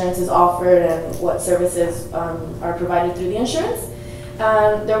what insurance is offered and what services are provided through the insurance.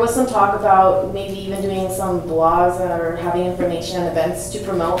 There was some talk about maybe even doing some blogs or having information and events to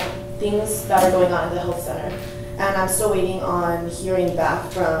promote things that are going on in the health center. And I'm still waiting on hearing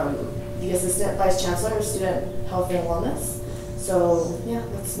back from the Assistant Vice Chancellor of Student Health and Wellness. So yeah,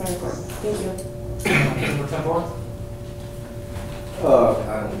 that's my report. Thank you. I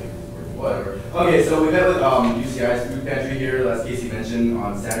don't think it's working. Whatever. Okay, so we met with UCI's food pantry here, as Casey mentioned,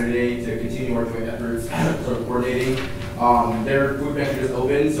 on Saturday to continue our joint efforts sort of coordinating. Their food pantry just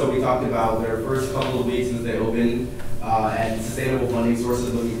opened, so we talked about their first couple of weeks since they opened and sustainable funding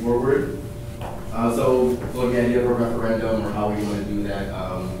sources looking forward. So looking at either a referendum or how we want to do that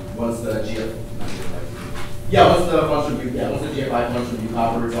once the once the GFI funds from UCOP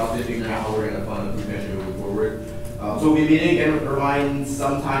are exhausted, figuring out how we're going to fund the food pantry moving forward. So we'll be meeting again with Irvine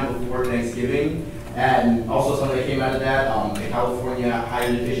sometime before Thanksgiving, and also something that came out of that, the California Higher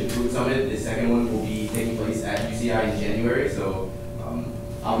Education Food Summit. The second one will be taking place at UCI in January. So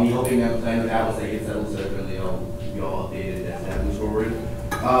I'll be helping them plan with that once they get settled, so definitely I'll keep you all updated as that moves forward.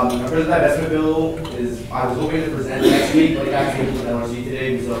 Our president investment bill is, I was hoping to present next week, but it got tabled with LRC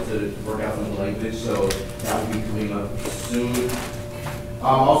today. We still have to work out some of the language, so that will be coming up soon.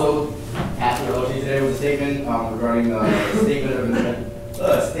 Also, after LRC today was a statement regarding the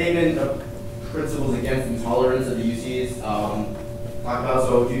statement of principles against intolerance that the UCs talk about.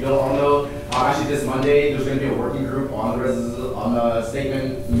 So if you don't all know, actually this Monday there's going to be a working group on the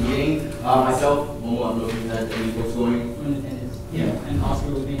statement meeting. Myself, Momo, I don't know if you had any folks going. Yeah, and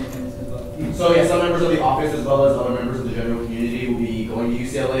Oscar will be in attendance as well. So yeah, some members of the office as well as other members of the general community will be going to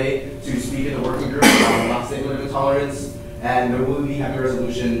UCLA to speak in the working group on the statement of intolerance. And there will be having a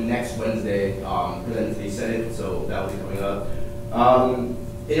resolution next Wednesday presented to the Senate, so that will be coming up.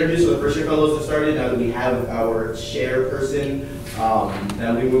 Introduce the first year fellows that started. Now that we have our chairperson,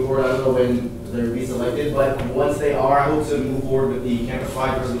 that we move forward. I don't know when they'll be selected, but once they are, I hope to move forward with the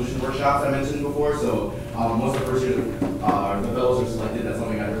campus-wide resolution workshops I mentioned before. So once the first year the fellows are selected, that's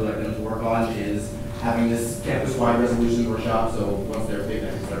something I'd really like them to work on, is having this campus-wide resolution workshop. So once they're picked, I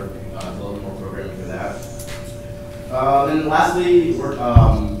can start developing more programming for that. Then lastly,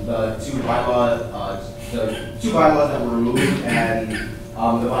 the two bylaws that were removed and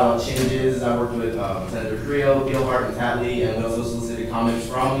the bylaw changes. I worked with Senator Creel, Gilhart, and Tatley, and we also solicited comments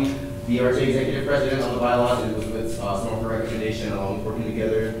from the RJ executive president on the bylaws, and it was with some of her recommendation along with working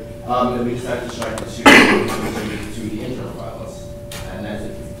together. Then we decided to strike the two changes to the internal bylaws, and that's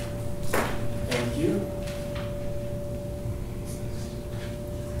it. Thank you.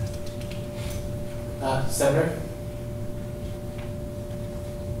 Senator?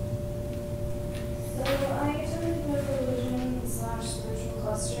 So I attended the religion/spiritual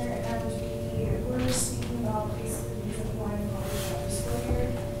cluster, and we were speaking about basically the line college school year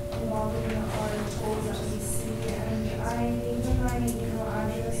involving our tools that we see, and I gave them my email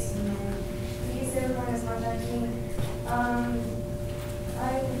address and in case they were going to contact me.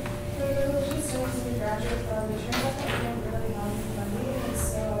 For the religion studies as a graduate club, it turned out that we didn't really have any funding, and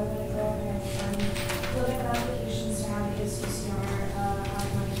so I'm going to go ahead and fill out applications to have ASUCR have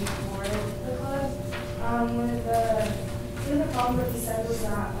money for the club. The problem that we said was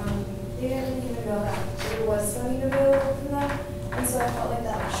that they didn't even know that there was funding available for them, and so I felt like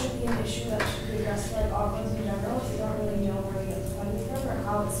that should be an issue that should be addressed for like all clubs in general, if they don't really know where to get the funding from or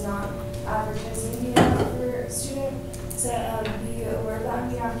how it's not advertised maybe enough for a student to be aware of that. I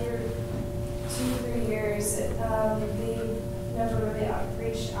mean, after 2-3 years, they never really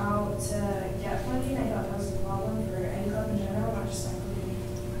reached out to get funding. I thought that was a problem for any club in general, not just my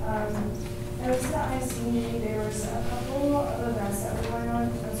club. I was at IC meeting, there was a couple of events that were going on.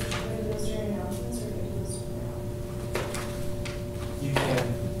 Should I do those during announcements or do those now? You can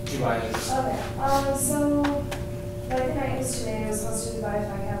do either. Okay, so like the night was today, it was hosted by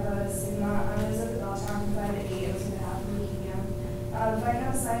Phi Kappa Sigma. I was at the Belltown from 5 to 8, it was in behalf of leukemia. Phi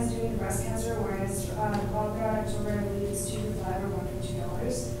Kappa Sign is doing breast cancer awareness. All around October, I believe it's 2 for $5 or 1 for $2.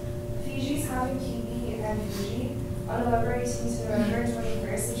 Fiji's having kiwi and Fiji on November 18th to November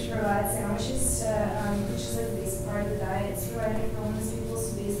 21st, which provides sandwiches to, which is like the basic part of the diet. It's provided for homeless people, so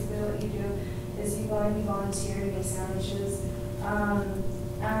basically what you do is you go and you volunteer to make sandwiches,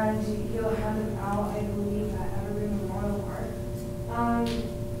 and you'll hand them out, I believe, at Evergreen Memorial Park.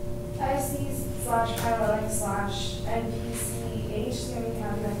 IC/NPCH, the Miami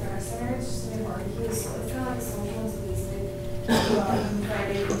County Rec Center, it's just doing barbecue, so it's kind of like a social and basic.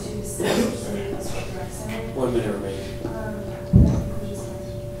 Friday to 6, just doing a social rec center. 1 minute remaining.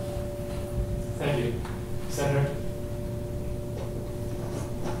 Thank you. Senator?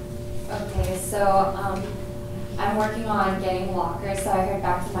 Okay, so I'm working on getting lockers, so I heard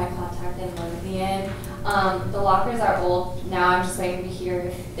back from my contact in Lothian. The lockers are old. Now I'm just waiting to hear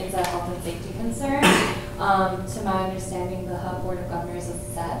if it's a health and safety concern. To my understanding, the Hub Board of Governors is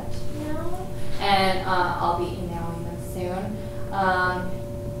set now, and I'll be emailing them soon.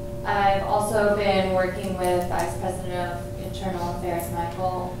 I've also been working with Vice President of Internal Affairs,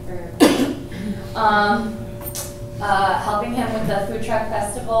 Michael, helping him with the food truck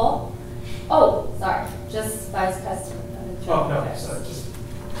festival. Oh, sorry, just Vice President of Internal Affairs. So just,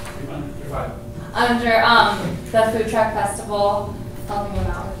 you're fine. Under the food truck festival, helping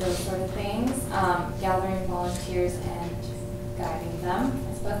them out with those sort of things, gathering volunteers and guiding them,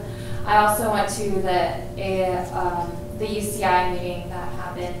 I suppose. I also went to the UCI meeting that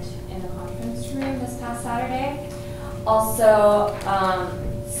happened in the conference room this past Saturday. Also,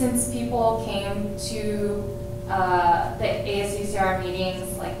 since people came to the ASUCR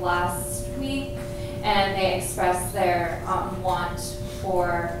meetings like last week and they expressed their want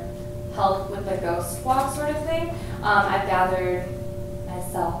for help with the ghost walk sort of thing, I've gathered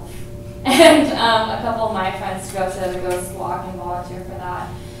myself and a couple of my friends to go to the ghost walk and volunteer for that.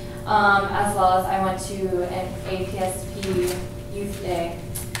 As well as I went to an APSP Youth Day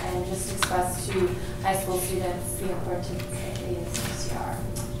and just expressed to high school students the importance of the ASUCR.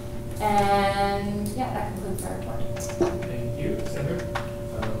 And yeah, that concludes my report. Thank you. Senator?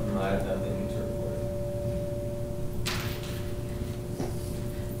 I have nothing to report.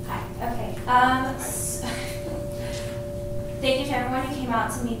 Okay. Thank you to everyone who came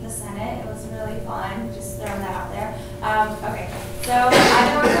out to meet the Senate. It was really fun, just throwing that out there. Okay, so I've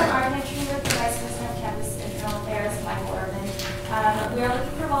been working on art entry with the Vice President of Campus Internal Affairs, Michael Urban. We are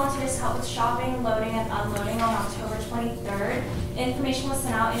looking for volunteers to help with shopping, loading, and unloading on October 23rd. Information was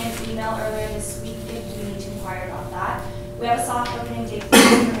sent out in an email earlier this week if you need to inquire about that. We have a soft opening date for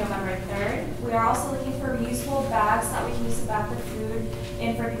November 3rd. We are also looking for reusable bags that we can use to bag the food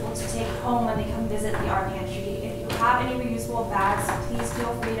in for people to take home when they come visit the art pantry. If you have any reusable bags, please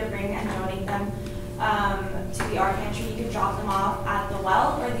feel free to bring and donate them to the art pantry. You can drop them off at the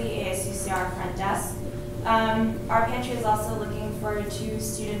well or the ASUCR front desk. Our pantry is also looking for 2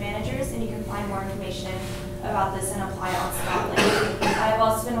 student managers, and you can find more information about this and apply on Scotland. I've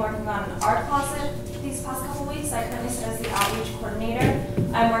also been working on an art closet these past couple weeks. I currently serve as the outreach coordinator.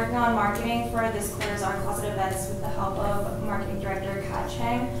 I'm working on marketing for this quarter's art closet events with the help of marketing director Kat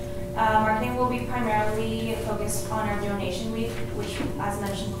Chang. Marketing will be primarily focused on our donation week, which, as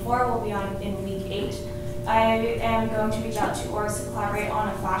mentioned before, will be on in week 8. I am going to reach out to orgs to collaborate on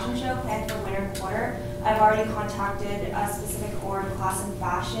a fashion show planned for winter quarter. I've already contacted a specific org class in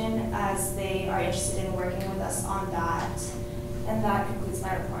fashion as they are interested in working with us on that. And that concludes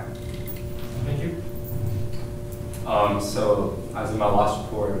my report. Thank you. So, as in my last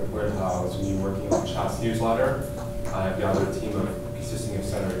report, where I was working on the Chat's newsletter, I have gathered a team consisting of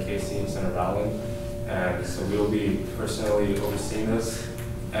Senator Casey and Senator Allen, and so we'll be personally overseeing this.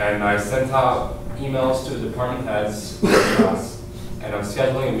 And I sent out emails to the department heads, and I'm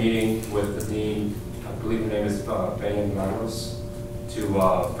scheduling a meeting with the dean. I believe her name is Benjamin Manos, to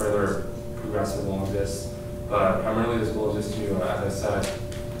further progress along this. But primarily, this goal is just to, as I said,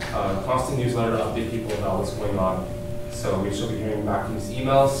 constant newsletter to update people about what's going on. So we shall be hearing back from these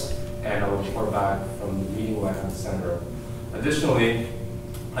emails, and I will report back from the meeting when I have the senator. Additionally,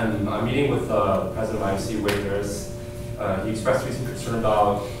 I'm meeting with the president of IMC, Wade Harris. He expressed recent concern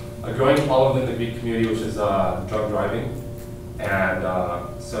about a growing problem in the Greek community, which is drug driving. And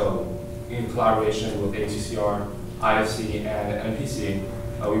so, in collaboration with ASUCR, IFC, and NPC,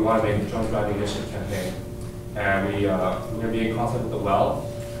 we want to make a drug driving initiative campaign. And we're going to be in contact with the well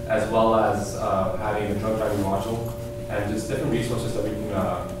as having a drug driving module, and just different resources that we can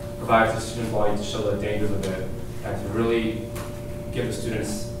provide to the student body to show the dangers of it, and to really give the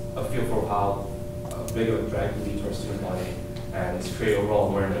students a feel for how big of a drag can be to our student body, and to create overall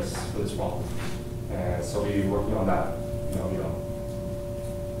awareness for this problem. And so we'll be working on that.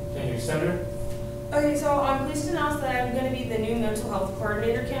 Thank you, Senator. Okay, so I'm pleased to announce that I'm going to be the new mental health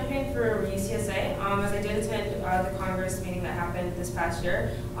coordinator campaign for UCSA. As I did attend the Congress meeting that happened this past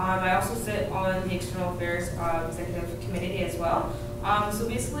year, I also sit on the External Affairs Executive Committee as well. So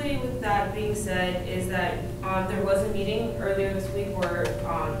basically, with that being said, is that there was a meeting earlier this week where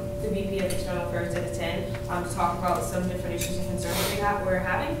the VP of External Affairs did attend to talk about some different issues and concerns that we're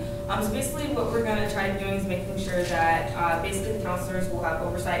having. So basically, what we're going to try doing is making sure that basically the counselors will have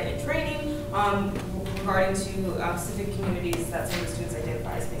oversight and training regarding to civic communities that some of the students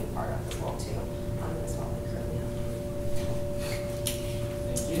identify as being part of as well too. That's what we currently have.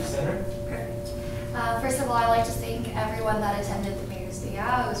 Thank you, Senator. First of all, I'd like to thank everyone that attended the Mayor's Day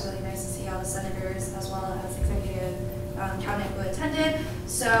Out. It was really nice to see all the senators as well as executive cabinet who attended.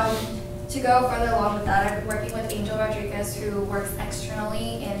 So to go further along with that, I've been working with Angel Rodriguez, who works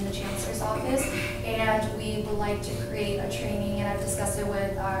externally in the Chancellor's office, and we would like to create a training, and I've discussed it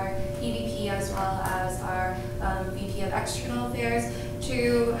with our EVP as well as our VP of External Affairs,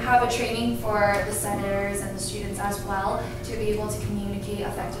 to have a training for the senators and the students as well, to be able to communicate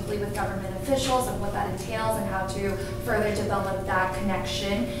effectively with government officials and what that entails and how to further develop that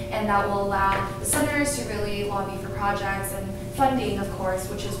connection. And that will allow the senators to really lobby for projects and funding, of course,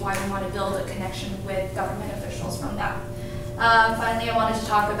 which is why we want to build a connection with government officials from that. Finally, I wanted to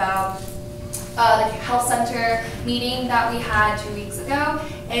talk about the health center meeting that we had 2 weeks ago,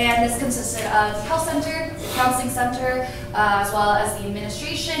 and this consisted of the health center, the counseling center, as well as the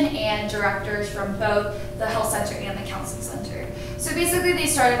administration and directors from both the health center and the counseling center. So basically, they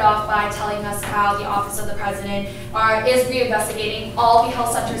started off by telling us how the Office of the President is reinvestigating all the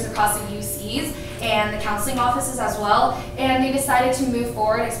health centers across the UCs and the counseling offices as well, and they decided to move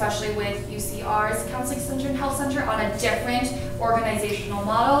forward, especially with UCR's counseling center and health center, on a different organizational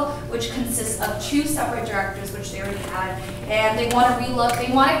model, which consists of 2 separate directors, which they already had, and they want to relook,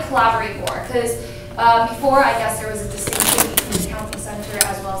 they want to collaborate more, because before, I guess, there was a distinction between the counseling center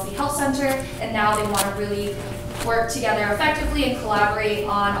as well as the health center, and now they want to really work together effectively and collaborate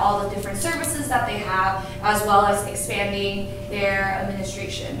on all the different services that they have, as well as expanding their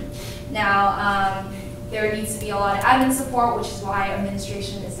administration. Now, there needs to be a lot of admin support, which is why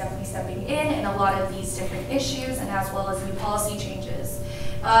administration is definitely stepping in a lot of these different issues, and as well as new policy changes.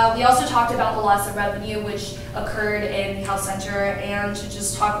 We also talked about the loss of revenue which occurred in the health center, and to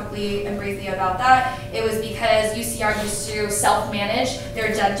just talk quickly and briefly about that, it was because UCR used to self-manage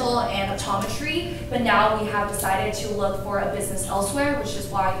their dental and optometry, but now we have decided to look for a business elsewhere, which is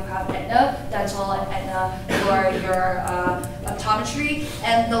why you have Aetna Dental and Aetna for your optometry,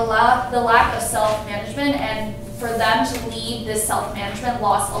 and the lack of self-management, and for them to lead this self-management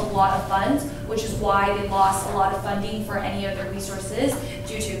lost a lot of funds, which is why they lost a lot of funding for any other resources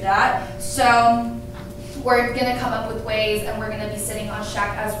due to that. So we're going to come up with ways, and we're going to be sitting on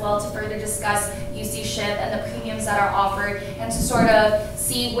SHAC as well to further discuss UC SHIP and the premiums that are offered, and to sort of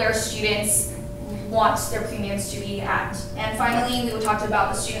see where students want their premiums to be at. And finally, we talked about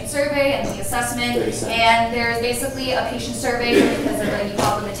the student survey and the assessment, and there's basically a patient survey because of the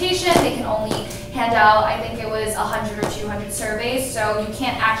UPOP limitation. They can only hand out, I think it was 100 or 200 surveys, so you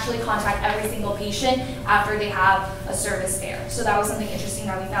can't actually contact every single patient after they have a service there. So that was something interesting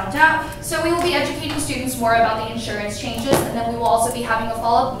that we found out. So we will be educating students more about the insurance changes, and then we will also be having a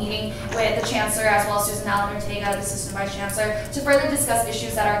follow-up meeting with the Chancellor as well as Susan Allen Ortega, the Assistant Vice Chancellor, to further discuss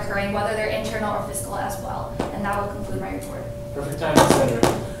issues that are occurring, whether they're internal or fiscal as well. And that will conclude my report. Perfect time, Senator.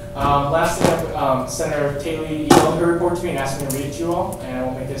 Lastly, Senator Taylor emailed her report to me and asked me to read it to you all, and I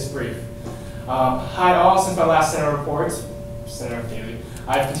will make this brief. Hi all, since my last Senator report, Senator Taylor,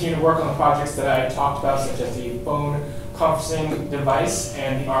 I've continued to work on the projects that I talked about, such as the phone conferencing device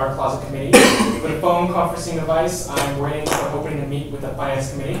and the Our Closet Committee. For the phone conferencing device, I'm waiting for an opening to meet with the Finance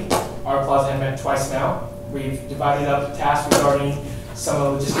Committee. Our Closet has met twice now. We've divided up tasks regarding some of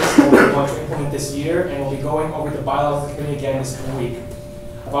the logistics that we want to implement this year, and we'll be going over the bylaws of the committee again this coming week.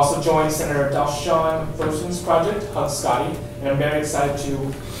 I've also joined Senator Dalshawn Broson's project, Hug Scotty, and I'm very excited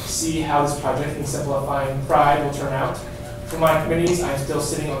to see how this project in simplifying pride will turn out. For my committees, I'm still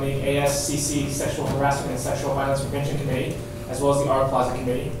sitting on the ASCC Sexual Harassment and Sexual Violence Prevention Committee, as well as the Our Closet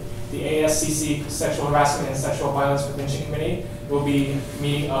Committee. The ASCC Sexual Harassment and Sexual Violence Prevention Committee will be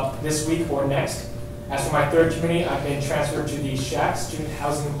meeting up this week or next. As for my third committee, I've been transferred to the SHAC, Student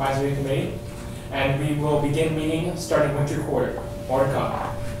Housing Advisory Committee, and we will begin meeting starting winter quarter. More to come.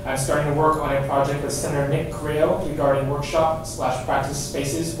 I'm starting to work on a project with Senator Nick Carrillo regarding workshop/practice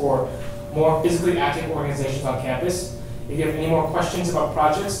spaces for more physically active organizations on campus. If you have any more questions about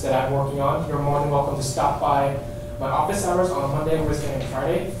projects that I'm working on, you're more than welcome to stop by my office hours on Monday, Wednesday, and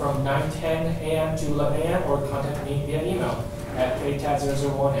Friday from 9:10 a.m. to 11 a.m. or contact me via email at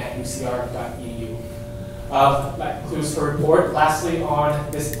patad001@ucr.edu. That concludes the report. Lastly,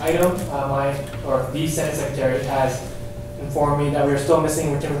 on this item, the Senate Secretary has informed me that we are still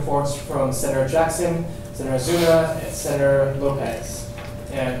missing written reports from Senator Jackson, Senator Zuna, and Senator Lopez,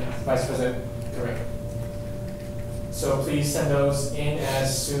 and Vice President Correa. So please send those in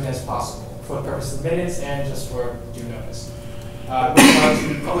as soon as possible for the purpose of minutes and just for due notice. Moving on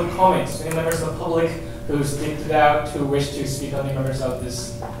to public comments. Any members of the public who stick out who wish to speak on the members of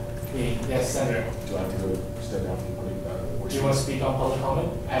this meeting? Yes, Senator. Do I have to go step down from public? Do you want to speak on public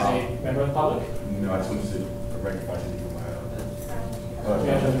comment as a member of the public? No, I just wanted to rectify something from my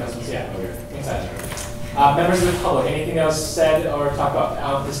Yeah. Okay. Inside. Members of the public, anything else said or talked about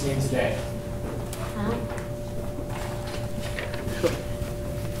on this meeting today?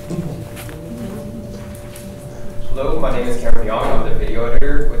 Hello, my name is Cameron Young. I'm the video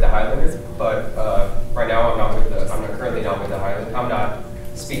editor with the Highlander, but right now I'm currently not with the Highlander. I'm not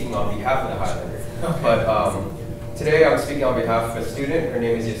speaking on behalf of the Highlander. Okay. But today I'm speaking on behalf of a student. Her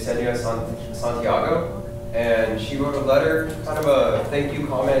name is Yesenia Santiago, and she wrote a letter, kind of a thank you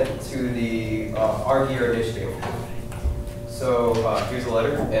comment to the Our Year initiative. So here's a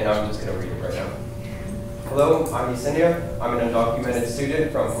letter, and I'm just going to read it right now. Hello, I'm Yesenia. I'm an undocumented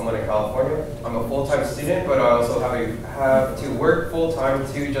student from Pomona, California. I'm a full-time student, but I also have to work full-time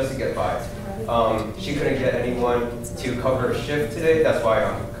too just to get by. She couldn't get anyone to cover her shift today. That's why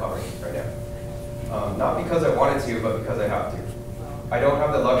I'm covering it right now. Not because I wanted to, but because I have to. I don't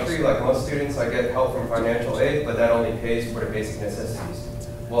have the luxury like most students. I get help from financial aid, but that only pays for the basic necessities.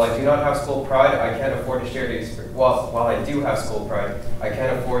 While I do not have school pride, I can't afford to share the experience. While I do have school pride, I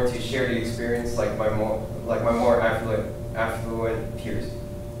can't afford to share the experience like my more affluent peers.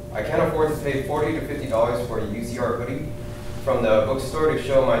 I can't afford to pay $40 to $50 for a UCR hoodie from the bookstore to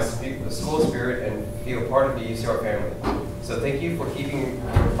show my school spirit and feel part of the UCR family. So thank you for keeping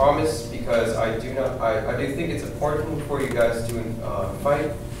your promise, because I do think it's important for you guys to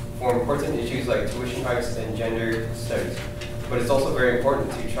fight for important issues like tuition hikes and gender studies. But it's also very important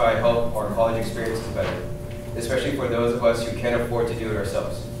to try to help our college experiences better, especially for those of us who can't afford to do it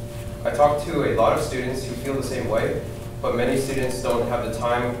ourselves. I talk to a lot of students who feel the same way, but many students don't have the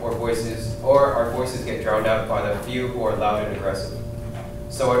time or our voices get drowned out by the few who are loud and aggressive.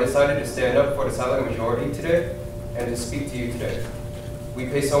 So I decided to stand up for the silent majority today and to speak to you today. We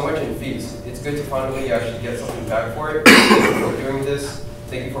pay so much in fees. It's good to finally actually get something back for it. Thank you for doing this.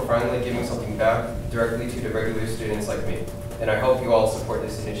 Thank you for finally giving something back directly to the regular students like me. And I hope you all support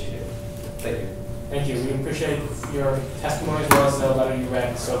this initiative. Thank you. Thank you. We appreciate your testimony as well as the letter you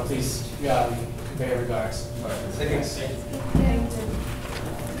read. So please convey our regards. All right. Thank you.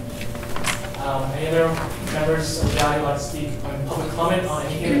 Any other members of the audience like to speak on public comment on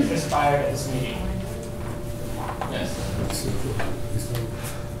anything that transpired at this meeting? Yes.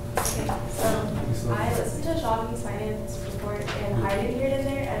 So I listened to Shopkeep's finance report, and I didn't hear it in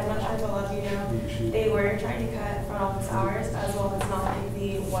there, and I'm not sure if a lot of you know, they were trying to cut front office hours as well as not give the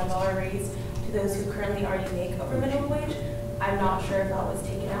 $1 raise to those who currently already make over minimum wage. I'm not sure if that was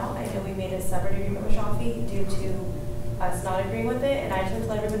taken out. I know we made a separate agreement with Shopee due to us not agreeing with it, and I just want to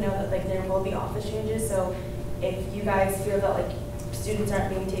let everyone know that there will be office changes. So if you guys feel that students aren't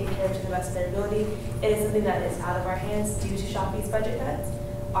being taken care of to the best of their ability, it is something that is out of our hands due to Shopee's budget cuts.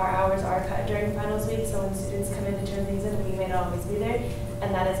 Our hours are cut during finals week, so when students come in to turn things in, we may not always be there,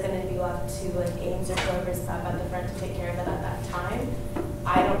 and that is going to be left to Ames or whoever's up at the front to take care of it at that time.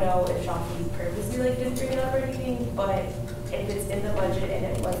 I don't know if Shopee purposely didn't bring it up or anything, but if it's in the budget and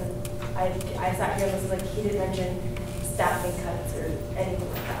it wasn't, I sat here and was he didn't mention staffing cuts or anything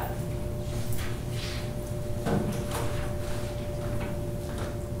like that.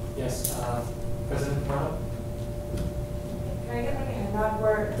 Yes, President Brown? Can I get my hand up?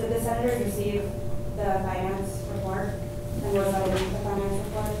 Did the senator receive the finance report? And was that the finance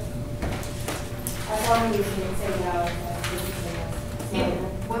report? I saw him say no.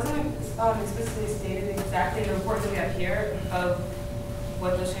 It wasn't explicitly stated exactly the report that we have here of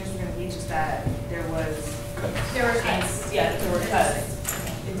what those changes were going to be, just that there were cuts. Yeah, there were cuts.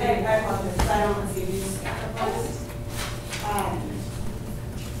 I apologize, because I don't receive these reports.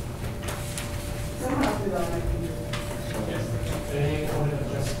 Someone else do that on my computer. Anything you want to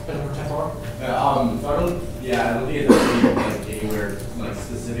address, President Tempor? I don't think it's actually anywhere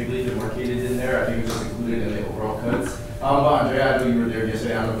specifically demarcated in there. I think it was just included in the overall cuts. But Andrea, I know you were there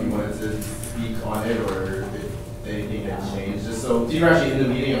yesterday. I don't know if you wanted to speak on it or if anything had changed. Just so you're actually in the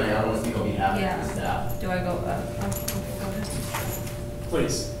meeting, and I don't want to speak on behalf of the staff. Do I go up?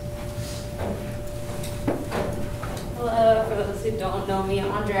 Please. Hello, for those who don't know me,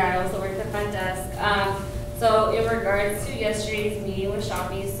 I'm Andrea. I also work at the front desk. So in regards to yesterday's meeting with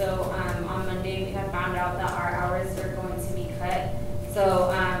Shopee, so on Monday we had found out that our hours are going to be cut.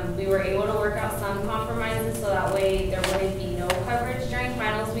 So we were able to work out some compromises so that way there wouldn't be no coverage during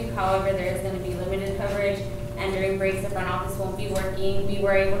finals week. However, there is going to be limited coverage, and during breaks the front office won't be working. We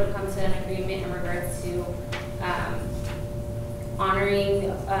were able to come to an agreement in regards to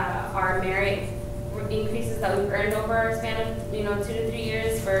honoring our merit increases that we've earned over our span of 2 to 3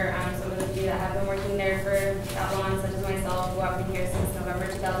 years for some of the few that have been working there for that long, such as myself, who have been here since November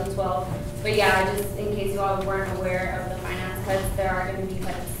 2012. But yeah, just in case you all weren't aware of the finance cuts, there are going to be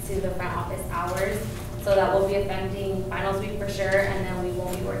cuts to the front office hours. So that will be affecting finals week for sure, and then we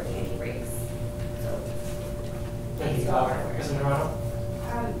won't be working any breaks. So thank you, President Arado.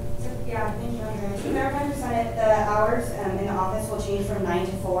 Yeah, thank you, Andrea. To verify for Senate, the hours in the office will change from 9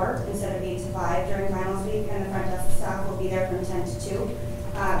 to 4 instead of 8 to 5 during finals week, and the front desk staff will be there from 10 to 2.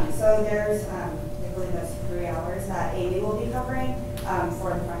 So there's, I believe that's 3 hours that Amy will be covering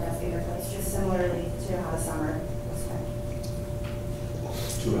for the front desk interface, just similarly to how the summer was spent.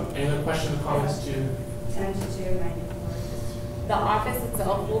 2 hours. Any other questions or comments to? 10 to 2, 9 to 4. the office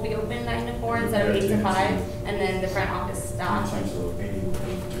itself will be open 9 to 4 instead of 8 to 5, and then the front office staff.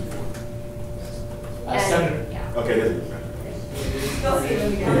 Senator. Yeah. Okay,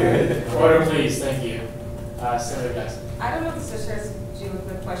 Order, please. Thank you. Senator Jackson. I don't know if this has to do with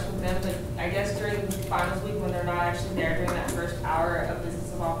the question with them, but I guess during finals week when they're not actually there during that first hour of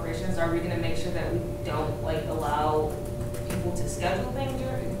business of operations, are we going to make sure that we don't allow people to schedule things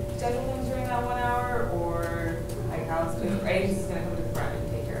during that 1 hour, or how's the agency's going to come to the front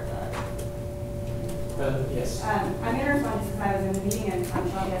and take care of that? Yes. I'm going to respond just because I was in the meeting and I'm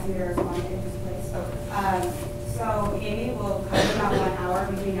probably asking me to respond in this place. So Amy will cover about 1 hour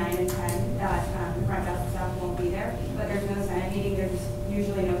between 9 and 10 that the front desk staff won't be there, but there's no Senate meeting, there's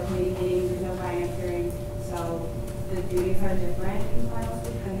usually no committee meetings, there's no finance hearing, so the duties are different in finals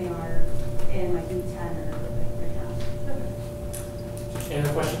week than they are in E10 or right now. Any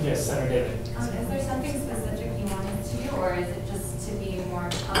other questions? Yes, Senator David. Is there something specific you want it to do, or is it just to be more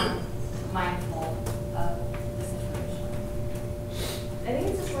mindful of the situation? I think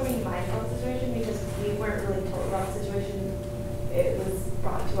it's just more being mindful of the situation because we weren't really told about the situation. It was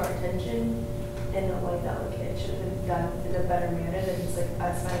brought to our attention and a way that it should have been done in a better manner than just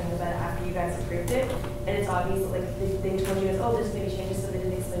us finding out after you guys approved it. And it's obvious that they told you guys, oh, there's going to be changes, so they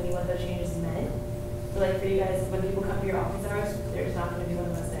didn't explain to you what those changes meant. So for you guys, when people come to your office hours, there's not going to be one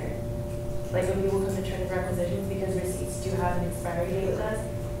of us there. When people come to turn in requisitions because receipts do have an expiry date with us,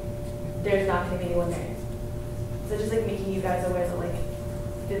 there's not going to be anyone there. So just making you guys aware that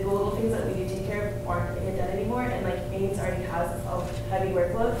the little things that we do take care of aren't going to get done anymore, and Amy's already has a heavy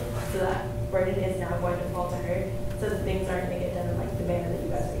workload, so that burden is now going to fall to her, so that things aren't going to get done in the manner that you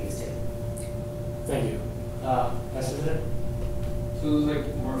guys are used to. Thank you. Vice President? So it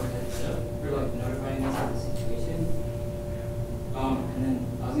was more of a heads up for notifying us of the situation. And then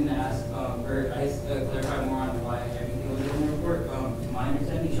I was gonna ask, clarify more on why everything was in the report. To my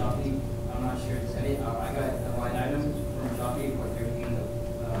understanding, Shopee, I'm not sure if it's I got a line item from Shopee for everything.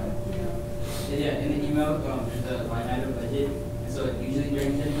 In the email, there's the line item budget. And so usually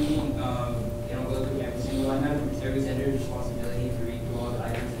during the meeting, they don't go through every single line item. It's every sender's responsibility to read through all the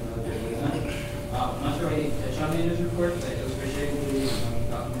items and go through the liaison. I'm not sure I touched on it in this report, but it was for sure included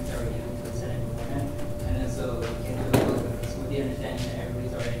documents that were given to the Senate beforehand. And then so we can do it with the understanding that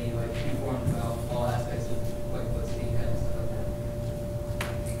everybody's already informed about all aspects of what's being cut and stuff like that.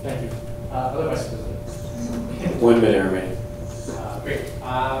 Thank you. Other Vice President? 1 minute remaining. Great. I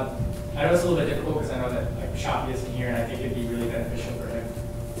know it's a little bit difficult because I know that Shopee isn't here, and I think it'd be really beneficial for him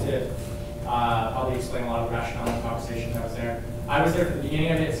to probably explain a lot of the rationale and conversation that was there. I was there for the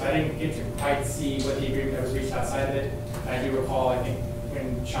beginning of it, so I didn't get to quite see what the agreement that was reached outside of it. I do recall, I think,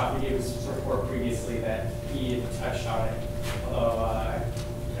 when Shopee gave his report previously that he had touched on it, although I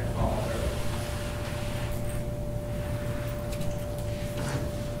can't recall it earlier.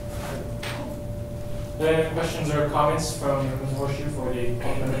 Any questions or comments from Ms. Horseshoe for the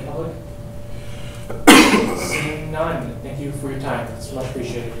members public? Seeing none, thank you for your time. It's much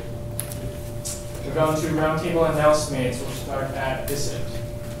appreciated. We're going to roundtable announcements. We'll start at this end.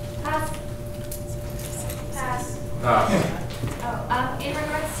 Pass. In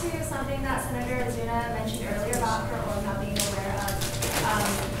regards to something that Senator Azuna mentioned earlier about her org not being aware of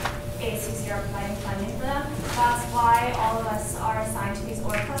ASUCR providing funding for them, that's why all of us are assigned to these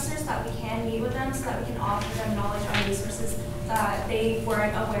org clusters, that we can meet with them so that we can offer them knowledge on resources that they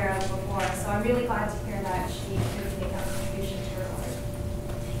weren't aware of before. So I'm really glad to hear that she could make that contribution to her org.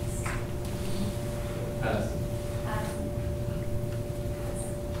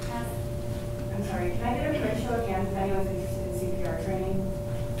 I'm sorry, can I get a quick show of hands if anyone's interested in CPR training?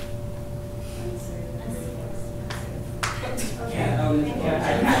 Okay.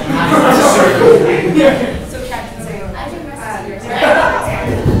 So Captain, I think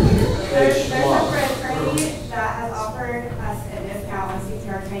there's separate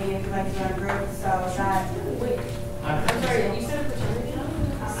more training if you'd like to join a group, so that. Wait, I'm sorry, you said a fraternity?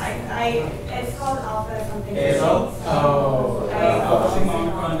 It's called Alpha something. ASO? Oh.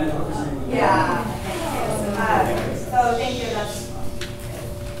 Yeah. So thank you. That's.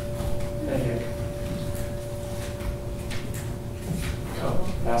 Thank you.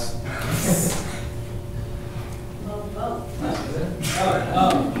 Pass.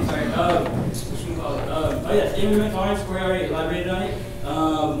 Statement of tolerance, we already elaborated on it.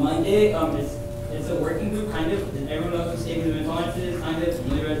 Monday, it's a working group, kind of. Everyone knows what statement of intolerance is, kind of.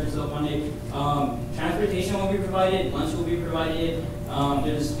 Familiarize yourself on it. Transportation will be provided, lunch will be provided.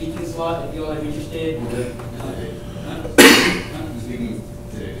 There's a speaking slot if you all are interested. Speaking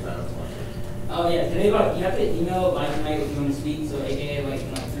today, because I don't watch it. Oh yeah, today you have to email by tonight if you want to speak, so aka like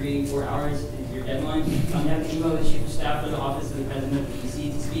in like 3-4 hours is your deadline. You have to email the chief of staff for the office of the president of the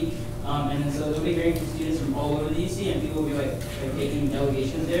EC to speak. And then so they'll be hearing from students from all over the EC, and people will be like taking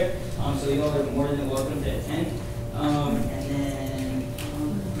delegations there. So you all are more than welcome to attend. And then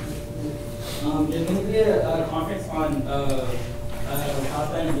there's going to be a conference on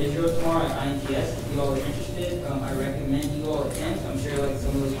Palestine and Israel tomorrow at INTS. If you all are interested, I recommend you all attend. I'm sure like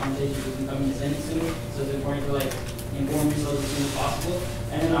some of those conversations will be coming to Senate soon, so it's important to like inform yourselves as soon as possible.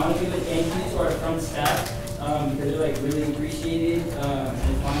 And then I want to give a thank you to our front staff. Because they're like really appreciated, and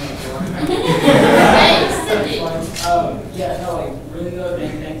it's fun, like, yeah, no, like really good,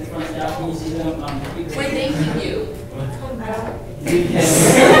 and thanks to front staff when you see them. We're thanking you.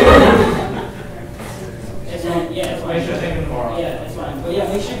 It's fine, yeah, it's fine. Make sure to thank them tomorrow. Yeah, it's fine. But yeah,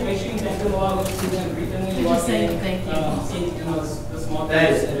 make sure you thank them a lot when you see them, greet them when you walk in. Thank you. See, you know, the small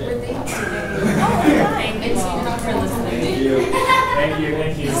Thanks. things. We're thanking you. Oh, fine. Thanks for listening. Thank you. Thank you.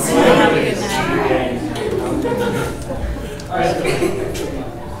 Thank you. Have a good night. Alright.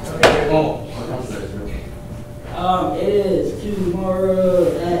 Okay, well, it is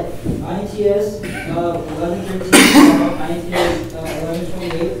tomorrow at INTS 11:13, INTS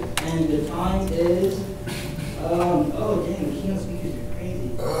 11:28, and the time is oh dang, keynote speakers are crazy.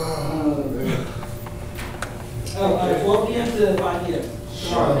 12 p.m. to 5 p.m. It's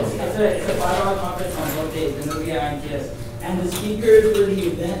a 5-hour conference on both days, and it'll be at INTS. And the speakers for the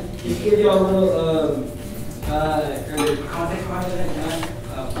event, just to give you all a little context behind the event.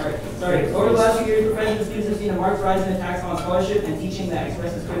 Over the last few years, professional students have seen a marked rise in attacks on scholarship and teaching that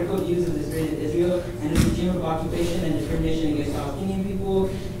expresses critical views of Israel and its regime of occupation and discrimination against Palestinian people.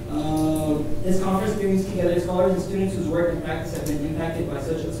 This conference brings together scholars and students whose work and practice have been impacted by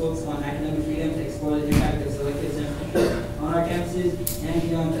such assaults on academic freedom to explore the impact of selective censorship on our campuses and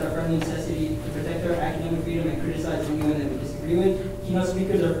beyond to affirm the necessity to protect our academic freedom and criticize anyone that we disagree with. Keynote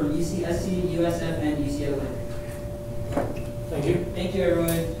speakers are from UCSC, USF, and UCLA. Thank you. Thank you,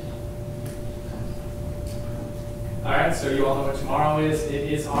 everyone. all right, so you all know what tomorrow is.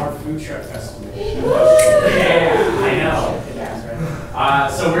 It is our food truck festival. Yeah, I know.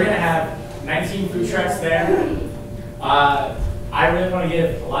 So we're gonna have 19 food trucks there. I really want to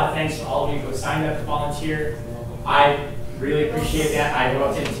give a lot of thanks to all of you who have signed up to volunteer. I really appreciate that. I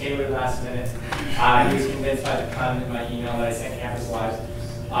wrote in Taylor last minute. He was convinced by the comment in my email that I sent Campus Lives.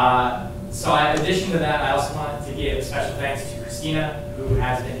 So in addition to that, I also want to give special thanks to Christina, who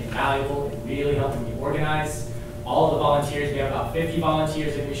has been invaluable in really helping me organize. All of the volunteers, we have about 50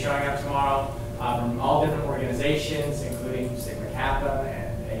 volunteers that will be showing up tomorrow from all different organizations, including Sigma Kappa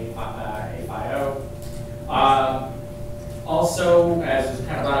and AFIO. Also, as was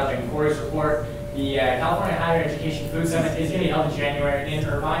kind of brought up in Corey's report, the California Higher Education Food Summit is going to be held in January in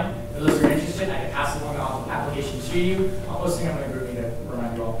Irvine. For those who are interested, I can pass along the application to you. I'm posting them in a group meeting to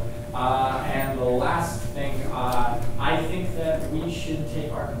remind you all. And the last thing, I think that we should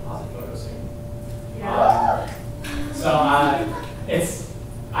take our composite photo soon. It's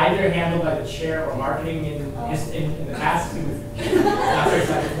either handled by the chair or marketing in the past. Not very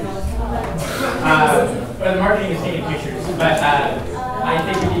excited. But the marketing is taking pictures. But I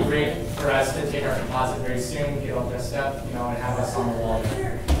think it would be great for us to take our composite very soon, get all dressed up, you know, and have us on the wall.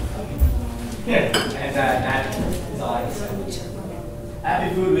 Yeah, and that is all I can say.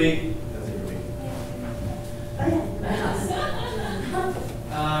 Happy Food Week.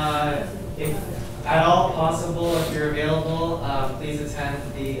 If at all possible, if you're available, please attend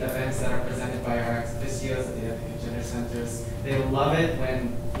the events that are presented by our ex-officios at the Ethnic Gender Centers. They love it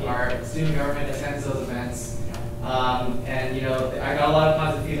when our student government attends those events. And you know, I got a lot of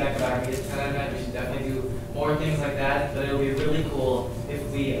positive feedback about our Media 10 event. We should definitely do more things like that, but it would be really cool if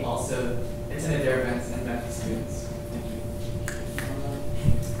we also attended their events and met the students. Thank you.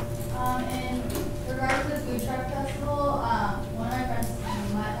 In regards to the food truck festival, one of my friends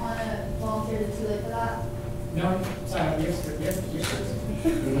might want to volunteer. Is it too late for that? No, sorry, yes.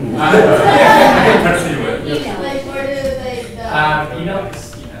 That's you would. Like, where do they go? Email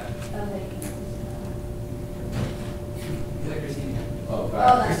Christina. Okay. Is that Christina? Oh,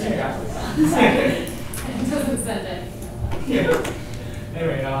 that's Christina it. got Sorry. It doesn't send it.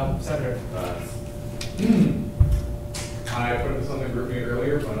 Anyway, Senator. I put this on the group meeting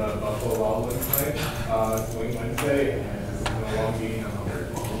earlier, but Buffalo Wild Wings tonight, it's Wing Wednesday, and it's been a long meeting. I'm hungry.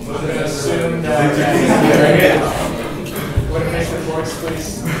 We're going to assume that. What information reports, please?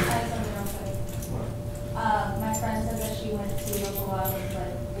 I have something real quick. My friend said that she went to Buffalo Wild Wings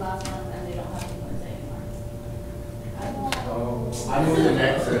like last month and they don't have any Wednesday anymore. I moved the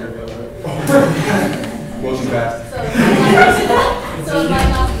next Motion passed. So it might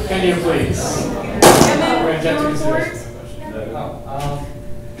not be there. Can you please? We're in gentle consideration.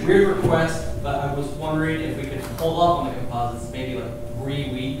 Weird request, but I was wondering if we could hold off on the composites maybe like 3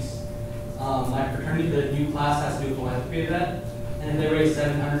 weeks. My fraternity, the new class has to do a philanthropy event, and if they raise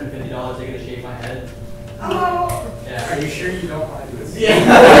 $750, they're gonna shave my head. Oh. Yeah. Are you sure you don't want to do this? Yeah.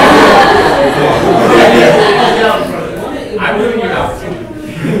 I'm giving you an opportunity.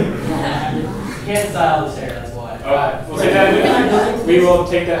 Can't style this hair, that's why. Alright, we'll take that. We will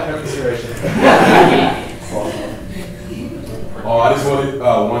take that under consideration. Oh, I just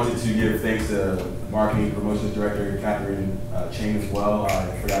wanted to give thanks to Marketing Promotions Director Catherine Chang as well. I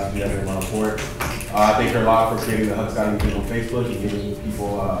forgot to do that in my report. I thank her a lot for creating the Hub Scouting group on Facebook and getting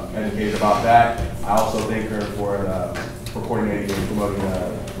people educated about that. I also thank her for coordinating and promoting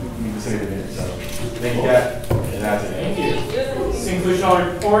the Senate event. So thank you, Kat. And that's it. Thank you. This concludes all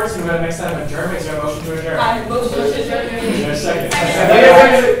reports. We have next time adjournment. Is there a motion to adjourn? Motion to adjourn. Is there a second?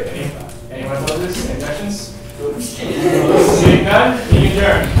 Anyone oppose? Any objections? Seeing none, meeting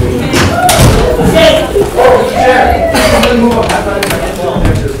adjourned.